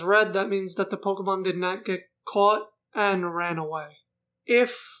time is red, that means that the Pokemon did not get caught and ran away.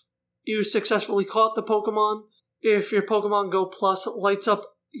 If you successfully caught the Pokemon, if your Pokemon Go Plus lights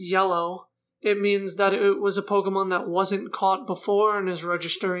up yellow, it means that it was a Pokemon that wasn't caught before and is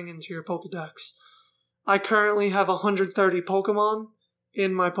registering into your Pokedex. I currently have 130 Pokemon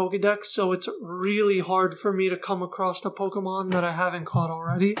in my Pokedex, so it's really hard for me to come across the Pokemon that I haven't caught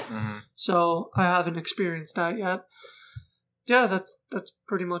already. So I haven't experienced that yet. Yeah, that's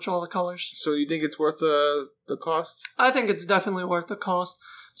pretty much all the colors. So you think it's worth the cost? I think it's definitely worth the cost,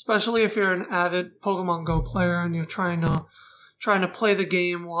 especially if you're an avid Pokemon Go player and you're trying to play the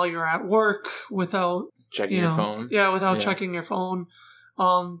game while you're at work without checking your phone. Yeah, without checking your phone.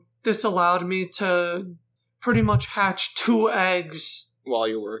 This allowed me to pretty much hatch 2 eggs while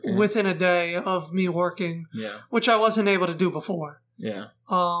you're working within a day of me working. Yeah, which I wasn't able to do before. Yeah.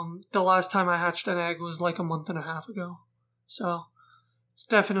 The last time I hatched an egg was like a month and a half ago. So it's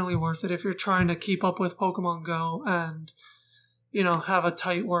definitely worth it if you're trying to keep up with Pokemon Go and, have a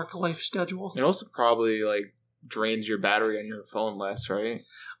tight work-life schedule. It also probably, drains your battery on your phone less, right?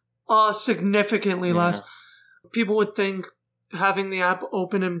 Significantly less. People would think having the app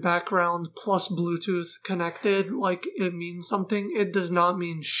open in background plus Bluetooth connected, it means something. It does not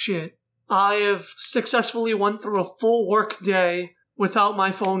mean shit. I have successfully went through a full work day without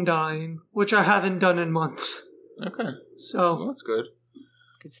my phone dying, which I haven't done in months. Okay. So well, that's good.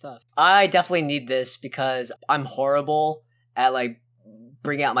 Good stuff. I definitely need this because I'm horrible at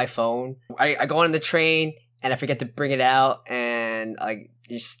bringing out my phone. I go on the train and I forget to bring it out, and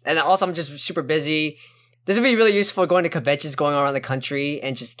and also I'm just super busy. This would be really useful going to conventions going around the country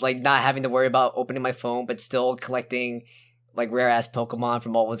and just not having to worry about opening my phone, but still collecting rare ass Pokemon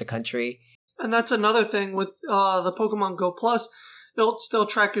from all over the country. And that's another thing with the Pokemon Go Plus. It'll still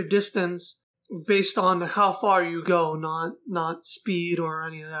track your distance based on how far you go, not speed or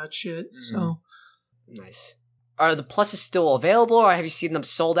any of that shit. So nice. are the pluses still available, or have you seen them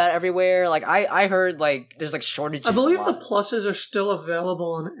sold out everywhere? Like I heard like there's like shortages. I believe a the lot. pluses are still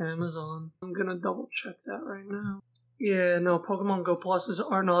available on Amazon. I'm gonna double check that right now. Yeah, no, Pokemon Go pluses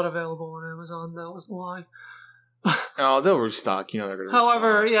are not available on Amazon. That was a lie. Oh, they'll restock. They're gonna.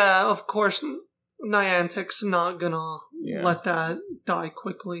 However, restock. yeah, of course, Niantic's not gonna Yeah. let that die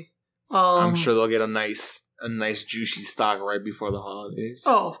quickly. I'm sure they'll get a nice juicy stock right before the holidays.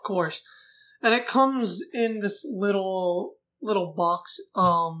 Oh, of course. And it comes in this little box.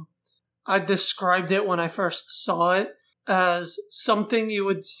 I described it when I first saw it as something you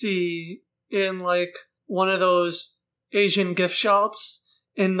would see in like one of those Asian gift shops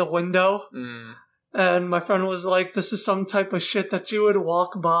in the window. Mm. And my friend was like, this is some type of shit that you would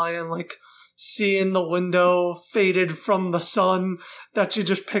walk by and like see in the window faded from the sun that you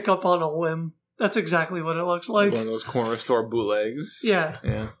just pick up on a whim. That's exactly what it looks like. One of those corner store bootlegs. Yeah.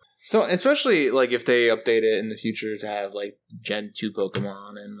 Yeah. So, especially, like, if they update it in the future to have, like, Gen 2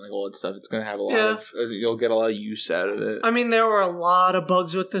 Pokemon and, like, all that stuff, it's going to have a lot of... You'll get a lot of use out of it. I mean, there were a lot of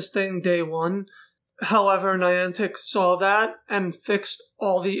bugs with this thing day one. However, Niantic saw that and fixed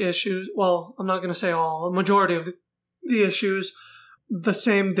all the issues. Well, I'm not going to say all. A majority of the issues the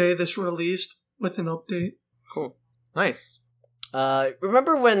same day this released with an update. Cool. Nice.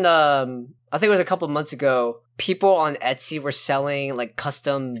 Remember when I think it was a couple months ago, people on Etsy were selling like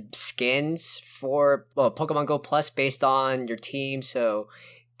custom skins for Pokemon Go Plus based on your team, so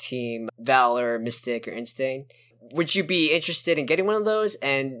Team Valor, Mystic, or Instinct. Would you be interested in getting one of those?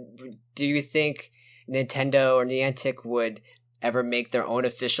 And do you think Nintendo or Niantic would ever make their own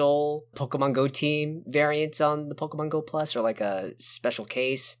official Pokemon Go team variants on the Pokemon Go Plus, or like a special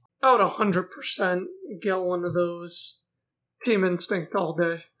case? I would 100% get one of those. Team Instinct all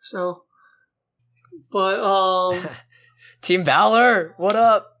day, so. But, Team Valor, what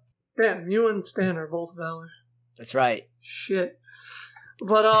up? damn, you and Stan are both Valor. That's right. Shit.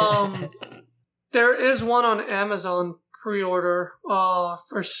 But, there is one on Amazon pre-order,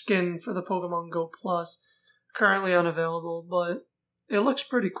 for skin for the Pokemon Go Plus. Currently unavailable, but it looks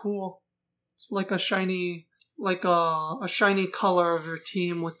pretty cool. It's like a shiny color of your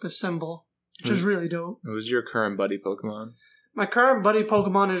team with the symbol, which is really dope. Who's your current buddy Pokemon? My current buddy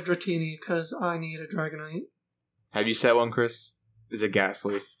Pokemon is Dratini, because I need a Dragonite. Have you set one, Chris? Is it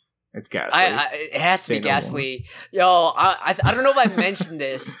Ghastly? It's Ghastly. It has to Say be no Ghastly. Yo, I don't know if I mentioned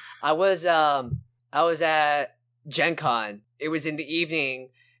this. I was at Gen Con. It was in the evening,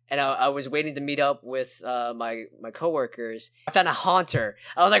 and I was waiting to meet up with my coworkers. I found a Haunter.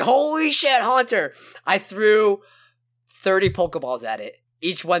 I was like, holy shit, Haunter! I threw 30 Pokeballs at it.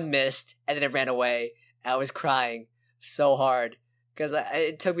 Each one missed, and then it ran away. I was crying so hard because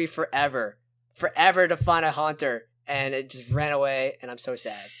it took me forever to find a Haunter, and it just ran away, and I'm so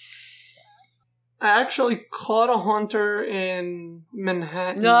sad. I actually caught a Haunter in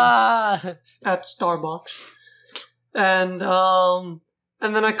Manhattan Nah. at Starbucks. And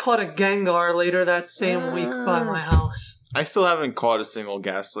then I caught a Gengar later that same week by my house. I still haven't caught a single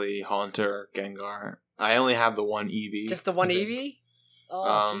Ghastly, Haunter, Gengar. I only have the one Eevee. Just the one Eevee?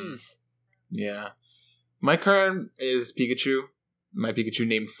 Oh, jeez. Yeah. My current is Pikachu. My Pikachu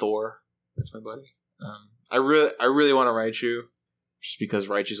named Thor. That's my buddy. I really want to Raichu, just because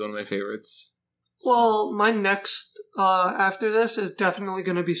Raichu is one of my favorites. So. Well, my next after this is definitely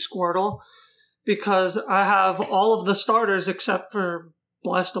going to be Squirtle, because I have all of the starters except for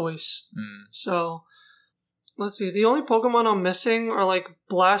Blastoise. So, let's see. The only Pokemon I'm missing are like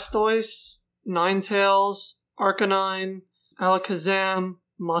Blastoise, Ninetales, Arcanine, Alakazam,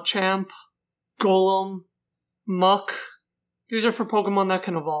 Machamp, Golem, Muck. These are for Pokemon that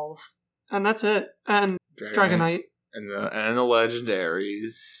can evolve. And that's it. And Dragonite. And the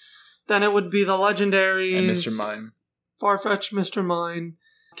legendaries. Then it would be the legendaries. And Mr. Mime. Farfetch, Mr. Mime,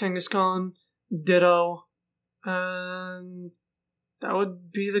 Kangaskhan, Ditto, and that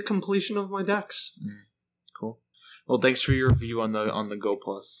would be the completion of my decks. Cool. Well, thanks for your review on the Go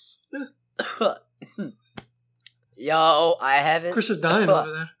Plus. Yo, I haven't. Chris is dying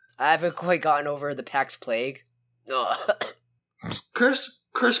over there. I haven't quite gotten over the PAX plague. Chris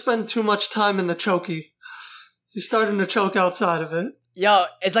spent too much time in the chokey. He's starting to choke outside of it. Yo,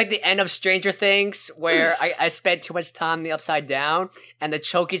 it's like the end of Stranger Things, where I spent too much time in the Upside Down, and the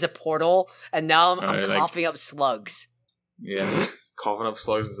chokey's a portal, and now I'm coughing up slugs. Yeah, coughing up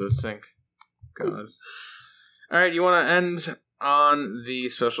slugs into the sink. God. Alright, you want to end on the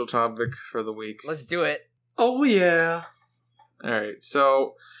special topic for the week? Let's do it. Oh, yeah. Alright,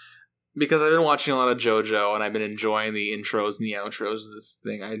 so, because I've been watching a lot of JoJo, and I've been enjoying the intros and the outros of this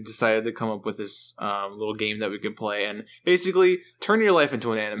thing, I decided to come up with this little game that we can play, and basically turn your life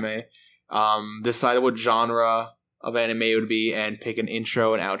into an anime. decide what genre of anime it would be, and pick an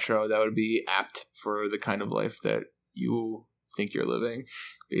intro and outro that would be apt for the kind of life that you think you're living.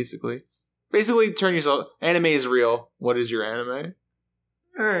 Basically turn yourself. Anime is real. What is your anime?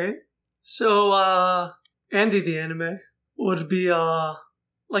 All right. So, Andy the anime would be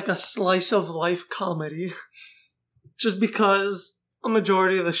like a slice of life comedy. Just because a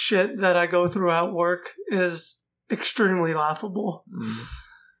majority of the shit that I go through at work is extremely laughable.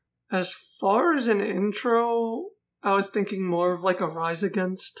 As far as an intro, I was thinking more of like a Rise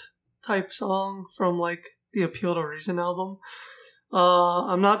Against type song from like the Appeal to Reason album.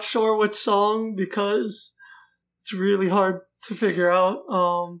 I'm not sure which song because it's really hard to figure out.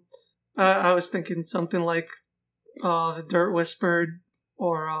 I was thinking something like The Dirt Whispered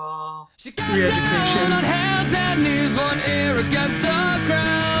or Re-Education. On hands and knees, one ear against the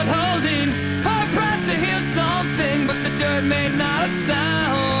crowd, holding her breath to hear something, but the dirt made not a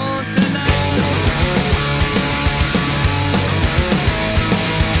sound tonight.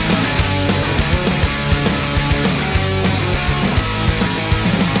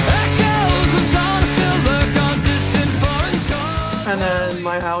 Echoes was on, still lurk on distant foreign shores. And then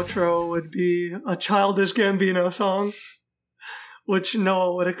my outro would be a Childish Gambino song, which no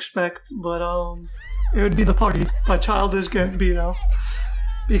one would expect, but it would be The Party by Childish Gambino.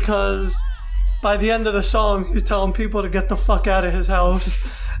 Because by the end of the song, he's telling people to get the fuck out of his house.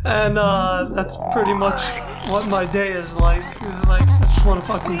 And that's pretty much what my day is like. It's like, I just want to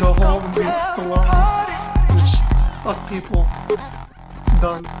fucking go home and be left alone. Just fuck people.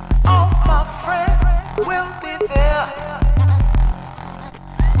 Done. All my friends will be there.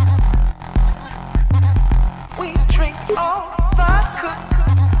 We drink all vodka.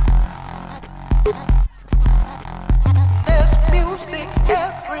 There's music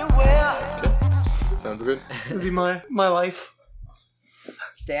everywhere. Sounds good. It would be my life.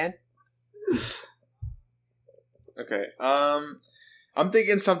 Stan? Okay. I'm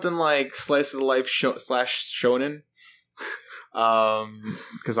thinking something like Slice of Life slash Shonen.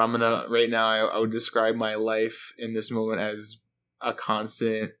 Because I'm gonna right now. I would describe my life in this moment as a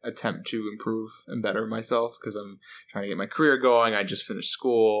constant attempt to improve and better myself. Because I'm trying to get my career going. I just finished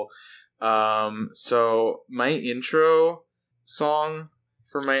school. So my intro song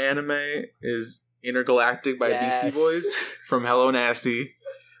for my anime is Intergalactic by Yes. Beastie Boys from Hello Nasty.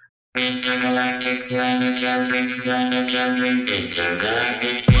 And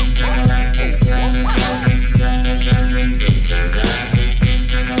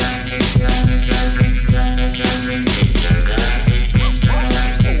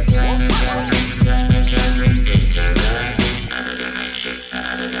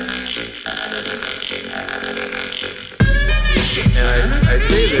I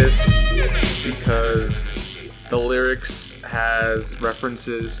say this because the lyrics has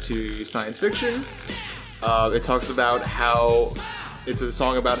references to science fiction. It talks about how it's a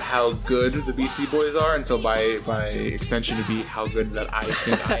song about how good the Beastie Boys are, and so by extension, to be how good that I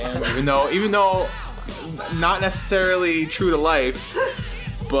think I am, even though not necessarily true to life,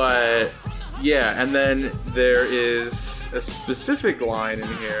 but yeah. And then there is a specific line in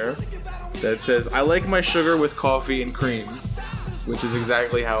here that says, "I like my sugar with coffee and cream," which is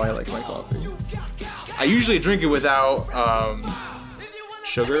exactly how I like my coffee. I usually drink it without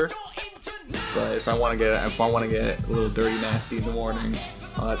sugar, but if I want to get a little dirty nasty in the morning,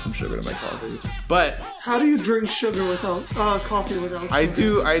 I'll add some sugar to my coffee. But How do you drink sugar without coffee without sugar?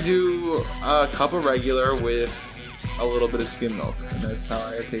 I do a cup of regular with a little bit of skim milk, and that's how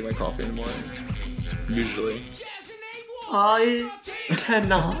I take my coffee in the morning. Usually. I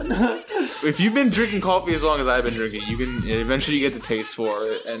cannot. If you've been drinking coffee as long as I've been drinking, you can eventually get the taste for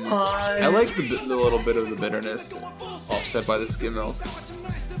it, and I like the little bit of the bitterness offset by the skim milk.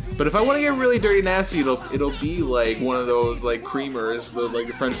 But if I want to get really dirty nasty, it'll be like one of those like creamers, the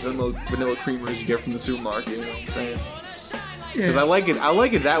French vanilla creamers you get from the supermarket. You know what I'm saying? Because I like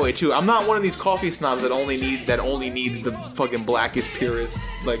it that way too. I'm not one of these coffee snobs that only needs the fucking blackest, purest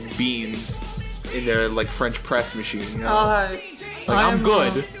like beans in their like French press machine. You know? I'm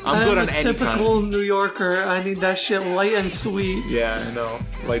good. I'm good on any kind. Typical New Yorker. I need that shit light and sweet. Yeah, I know.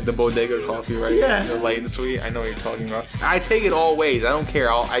 Like the bodega coffee, right? Yeah. The light and sweet. I know what you're talking about. I take it all ways. I don't care.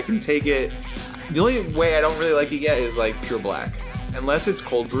 I can take it. The only way I don't really like it yet is like pure black. Unless it's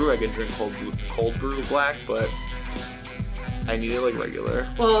cold brew, I can drink cold brew black, but I need it like regular.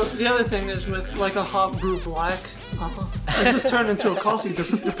 Well, the other thing is with like a hot brew black. This has turned into a coffee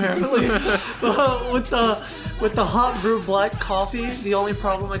apparently. With the hot brew black coffee, the only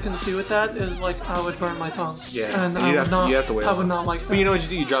problem I can see with that is like I would burn my tongue. Yeah, and you have to wait. I would not like that. But you know what you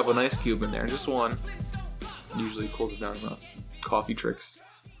do? You drop an ice cube in there, just one. Usually cools it down enough. Coffee tricks.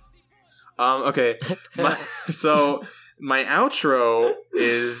 Okay. So my outro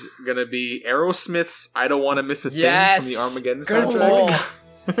is gonna be Aerosmith's "I Don't Want to Miss a Thing" Yes! from the Armageddon Good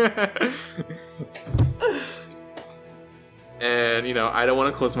soundtrack. And I don't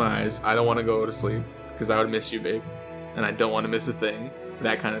want to close my eyes. I don't want to go to sleep because I would miss you, babe, and I don't want to miss a thing.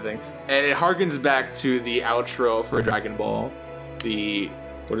 That kind of thing. And it harkens back to the outro for Dragon Ball.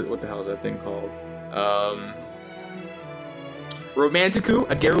 What the hell is that thing called? Romantiku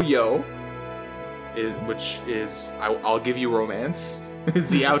Ageru Yo, which is I'll give you romance. Is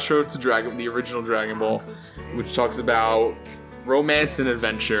the outro to the original Dragon Ball, which talks about romance and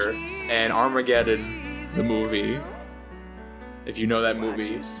adventure, and Armageddon, the movie. If you know that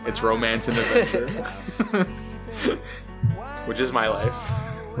movie, it's romance and adventure, which is my life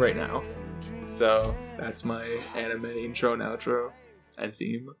right now. So that's my anime intro and outro and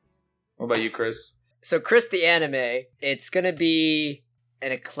theme. What about you, Chris? So Chris the anime, it's gonna be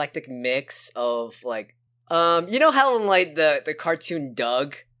an eclectic mix of like, you know how in like the cartoon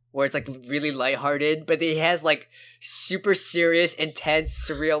Doug, where it's like really lighthearted, but he has like super serious, intense,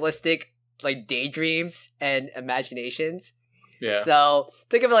 surrealistic like daydreams and imaginations. Yeah. So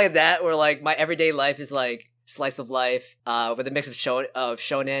think of it like that, where like my everyday life is like slice of life, with a mix of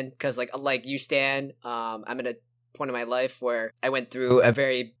shonen, because like you, Stan, I'm at a point in my life where I went through a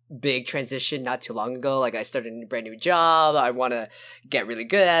very big transition not too long ago. Like I started a brand new job. I want to get really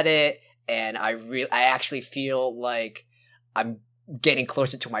good at it, and I actually feel like I'm getting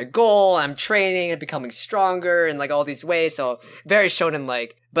closer to my goal. I'm training and becoming stronger in like all these ways. So very shonen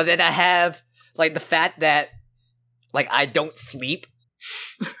like. But then I have like the fact that like I don't sleep.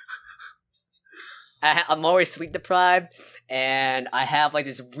 I'm always sleep deprived, and I have like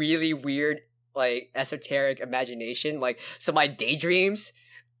this really weird like esoteric imagination. Like, so my daydreams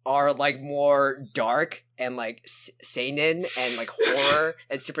are like more dark and like seinen and like horror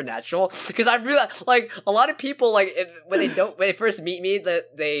and supernatural. Because I really like a lot of people like when they first meet me,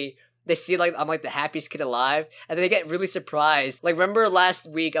 they see like I'm like the happiest kid alive, and then they get really surprised. Like, remember last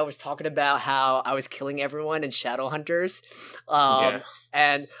week I was talking about how I was killing everyone in Shadowhunters,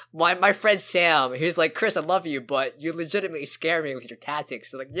 and my friend Sam, he was like, "Chris, I love you, but you legitimately scare me with your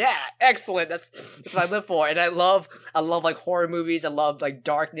tactics." So like, yeah, excellent. That's what I live for, and I love like horror movies. I love like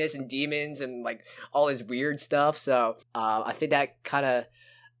darkness and demons and like all this weird stuff. So I think that kind of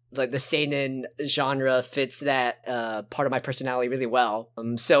like the seinen genre fits that part of my personality really well.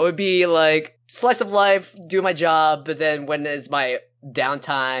 So it would be like slice of life, do my job, but then when it's my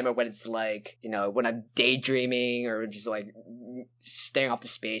downtime, or when it's like, when I'm daydreaming or just like staring off to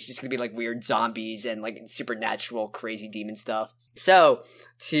space, it's gonna be like weird zombies and like supernatural crazy demon stuff. So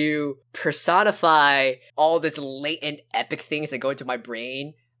to personify all this latent epic things that go into my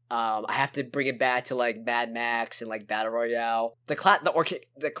brain, I have to bring it back to like Mad Max and like Battle Royale. The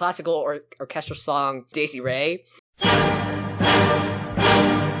classical orchestral song Daisy Ray.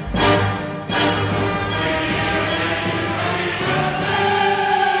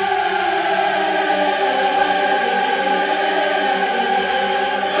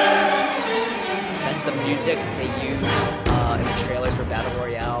 That's the music they used in the trailers for Battle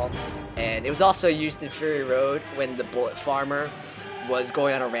Royale, and it was also used in Fury Road when the Bullet Farmer was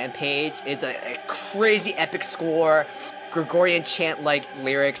going on a rampage. It's a crazy epic score, Gregorian chant-like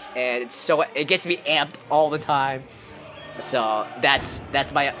lyrics, and it gets me amped all the time. So that's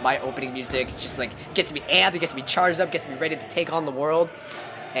my opening music. It just like gets me amped, it gets me charged up, gets me ready to take on the world.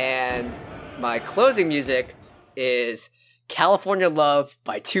 And my closing music is California Love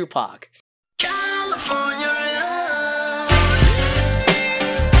by Tupac. California Love.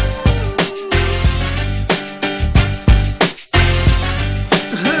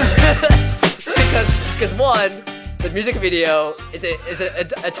 Because one, the music video is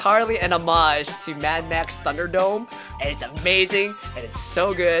entirely an homage to Mad Max Thunderdome, and it's amazing, and it's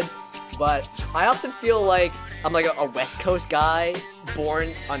so good. But I often feel like I'm like a West Coast guy born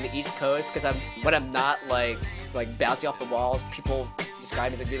on the East Coast, because when I'm not like bouncing off the walls, people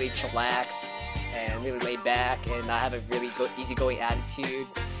describe me as like really chillax and really laid back, and I have a really easygoing attitude,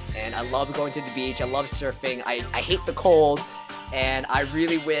 and I love going to the beach. I love surfing. I hate the cold. And I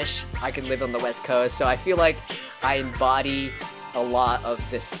really wish I could live on the West Coast. So I feel like I embody a lot of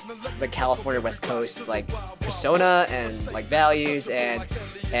the California West Coast like persona and like values, and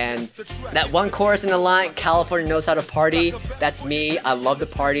that one chorus in the line, California knows how to party. That's me. I love to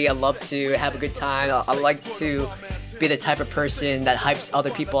party. I love to have a good time. I like to be the type of person that hypes other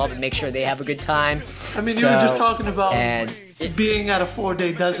people up and make sure they have a good time. I mean, you were just talking about being at a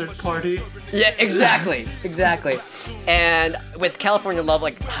 4-day desert party. Yeah, exactly. And with California Love,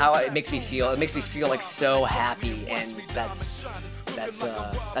 like how it makes me feel like so happy, and that's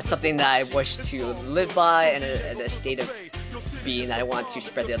That's something that I wish to live by, and a state of being that I want to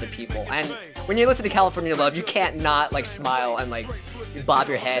spread to other people. And when you listen to California Love, you can't not like smile and like bob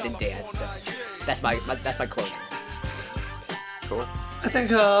your head and dance. So that's my closing. Cool. I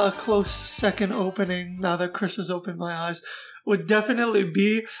think a close second opening, now that Chris has opened my eyes, would definitely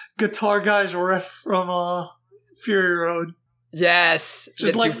be Guitar Guy's riff from Fury Road. Yes,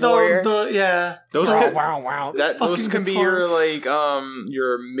 Just like the yeah. Those wow. Those can be guitar. your like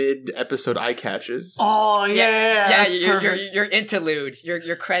your mid episode eye catches. Oh yeah, your interlude,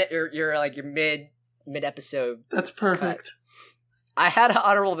 your credit, your like your mid episode. That's perfect. I had an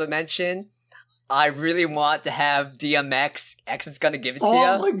honorable mention. I really want to have DMX. X is gonna give it to you.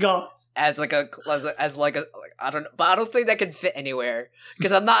 Oh my god. As like a I don't know, but I don't think that can fit anywhere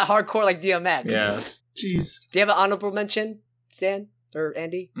because I'm not hardcore like DMX. Yeah. Jeez. Do you have an honorable mention, Stan or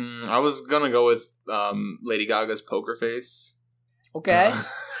Andy? I was gonna go with Lady Gaga's Poker Face. Okay.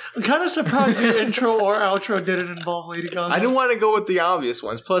 I'm kind of surprised your intro or outro didn't involve Lady Gaga. I didn't want to go with the obvious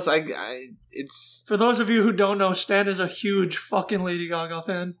ones. Plus, it's For those of you who don't know, Stan is a huge fucking Lady Gaga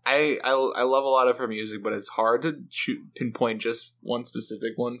fan. I love a lot of her music, but it's hard to pinpoint just one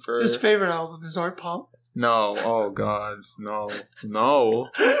specific one for His favorite album is Art Pop. No, oh god, no.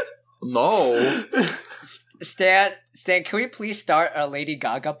 Stan, can we please start a Lady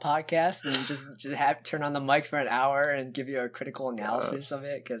Gaga podcast and just have turn on the mic for an hour and give you a critical analysis of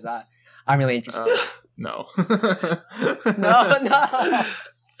it? Because I'm really interested. No. No.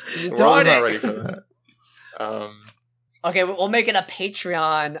 We're not ready for that. Okay, we'll make it a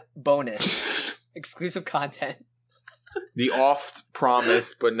Patreon bonus. Exclusive content. The oft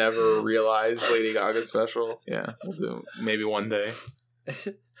promised but never realized Lady Gaga special. Yeah, we'll do maybe one day.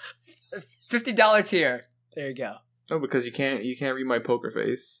 $50 tier. There you go. No, because you can't read my poker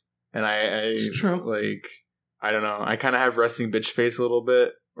face, and I It's true. like I don't know. I kind of have resting bitch face a little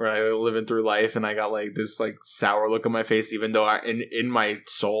bit, where I living through life, and I got like this like sour look on my face, even though in my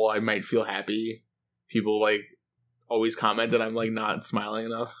soul I might feel happy. People like always comment that I'm like not smiling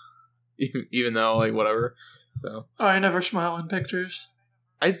enough, even though like whatever. So I never smile in pictures.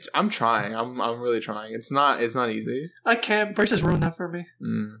 I'm trying. I'm really trying. It's not easy. I can't. Braces ruined that for me.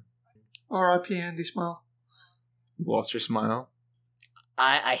 Mm. R.I.P. Andy Smile. Lost your smile.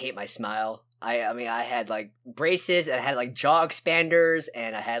 I hate my smile. I mean, I had like braces, and I had like jaw expanders,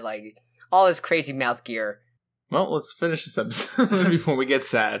 and I had like all this crazy mouth gear. Well, let's finish this episode before we get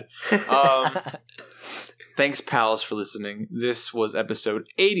sad. Thanks, pals, for listening. This was episode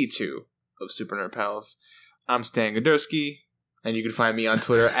 82 of Super Nerd Pals. I'm Stan Godersky, and you can find me on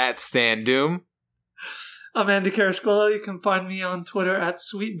Twitter at Stan Doom. I'm Andy Carascola. You can find me on Twitter at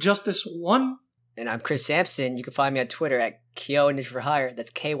SweetJustice1. And I'm Chris Sampson. You can find me on Twitter at Kyo Ninja for Hire.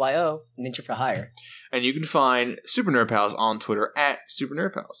 That's KYO Ninja for Hire. And you can find Super Nerd Pals on Twitter at Super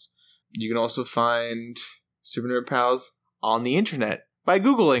Nerd Pals. You can also find Super Nerd Pals on the internet by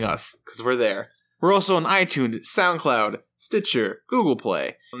Googling us, because we're there. We're also on iTunes, SoundCloud, Stitcher, Google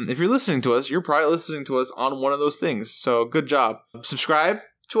Play. If you're listening to us, you're probably listening to us on one of those things, so good job. Subscribe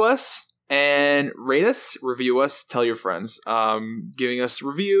to us and rate us, review us, tell your friends. Giving us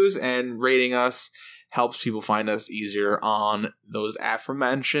reviews and rating us helps people find us easier on those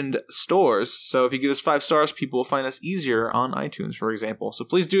aforementioned stores. So if you give us 5 stars, people will find us easier on iTunes, for example. So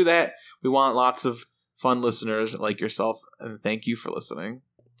please do that. We want lots of fun listeners like yourself, and thank you for listening.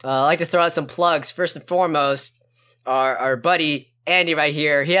 I'd like to throw out some plugs. First and foremost, our buddy Andy right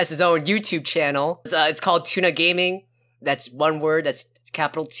here, he has his own YouTube channel. It's called Tuna Gaming. That's one word. That's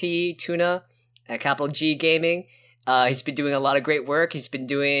capital T, Tuna, and capital G Gaming. He's been doing a lot of great work. He's been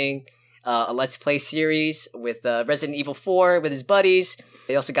doing a Let's Play series with Resident Evil 4 with his buddies.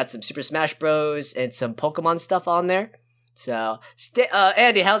 They also got some Super Smash Bros. And some Pokemon stuff on there. So,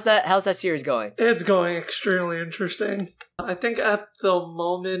 Andy, how's that series going? It's going extremely interesting. I think at the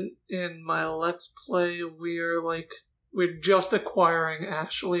moment in my Let's Play, we're just acquiring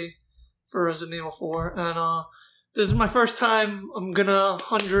Ashley for Resident Evil 4, and this is my first time I'm gonna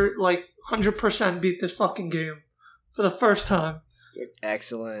 100% beat this fucking game for the first time.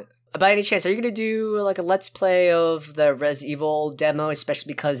 Excellent. By any chance, are you going to do like a Let's Play of the Res Evil demo,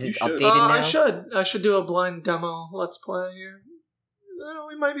 especially because it's updated now? I should do a blind demo Let's Play here.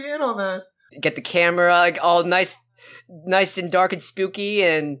 We might be in on that. Get the camera like all nice and dark and spooky,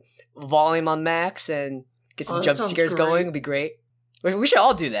 and volume on max, and get some jump scares going. It'd be great. We should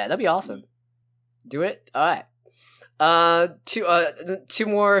all do that. That'd be awesome. Do it? All right. Two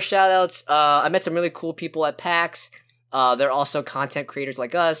more shout outs. I met some really cool people at PAX. They're also content creators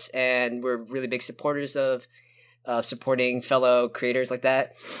like us, and we're really big supporters of supporting fellow creators like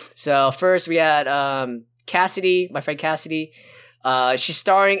that. So first we had Cassidy, my friend Cassidy. She's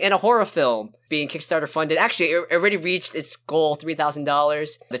starring in a horror film being Kickstarter funded. Actually, it already reached its goal,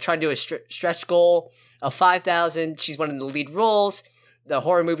 $3,000. They're trying to do a stretch goal of $5,000. She's one of the lead roles. The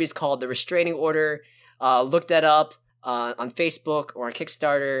horror movie is called The Restraining Order. Look that up on Facebook or on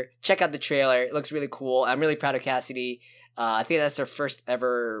Kickstarter. Check out the trailer. It looks really cool. I'm really proud of Cassidy. I think that's her first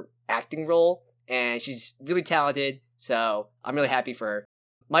ever acting role, and she's really talented, so I'm really happy for her.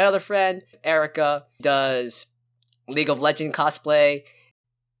 My other friend, Erica, does League of Legends cosplay.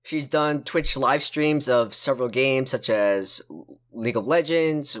 She's done Twitch live streams of several games such as League of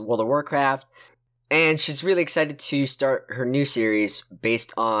Legends, World of Warcraft, and she's really excited to start her new series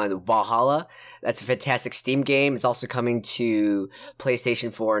based on Valhalla. That's a fantastic Steam game. It's also coming to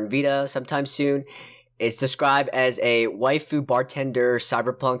PlayStation 4 and Vita sometime soon. It's described as a waifu bartender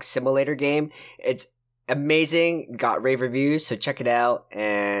cyberpunk simulator game. It's amazing, got rave reviews, so check it out,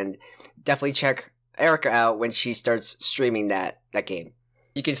 and definitely check Erica out when she starts streaming that game.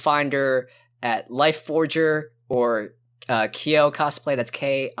 You can find her at Lifeforger or Kyo Cosplay, that's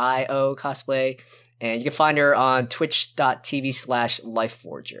Kio Cosplay, and you can find her on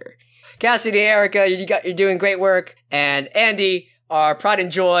twitch.tv/Lifeforger. Cassidy, Erica, you're doing great work, and Andy, our pride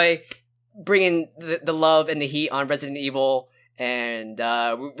and joy, bringing the love and the heat on Resident Evil, and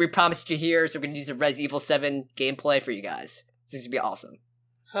we promised you here, so we're going to do some Res Evil 7 gameplay for you guys. This is going to be awesome.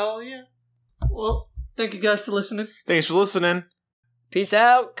 Hell yeah. Well, thank you guys for listening. Thanks for listening. Peace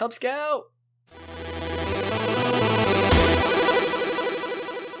out, Cub Scout!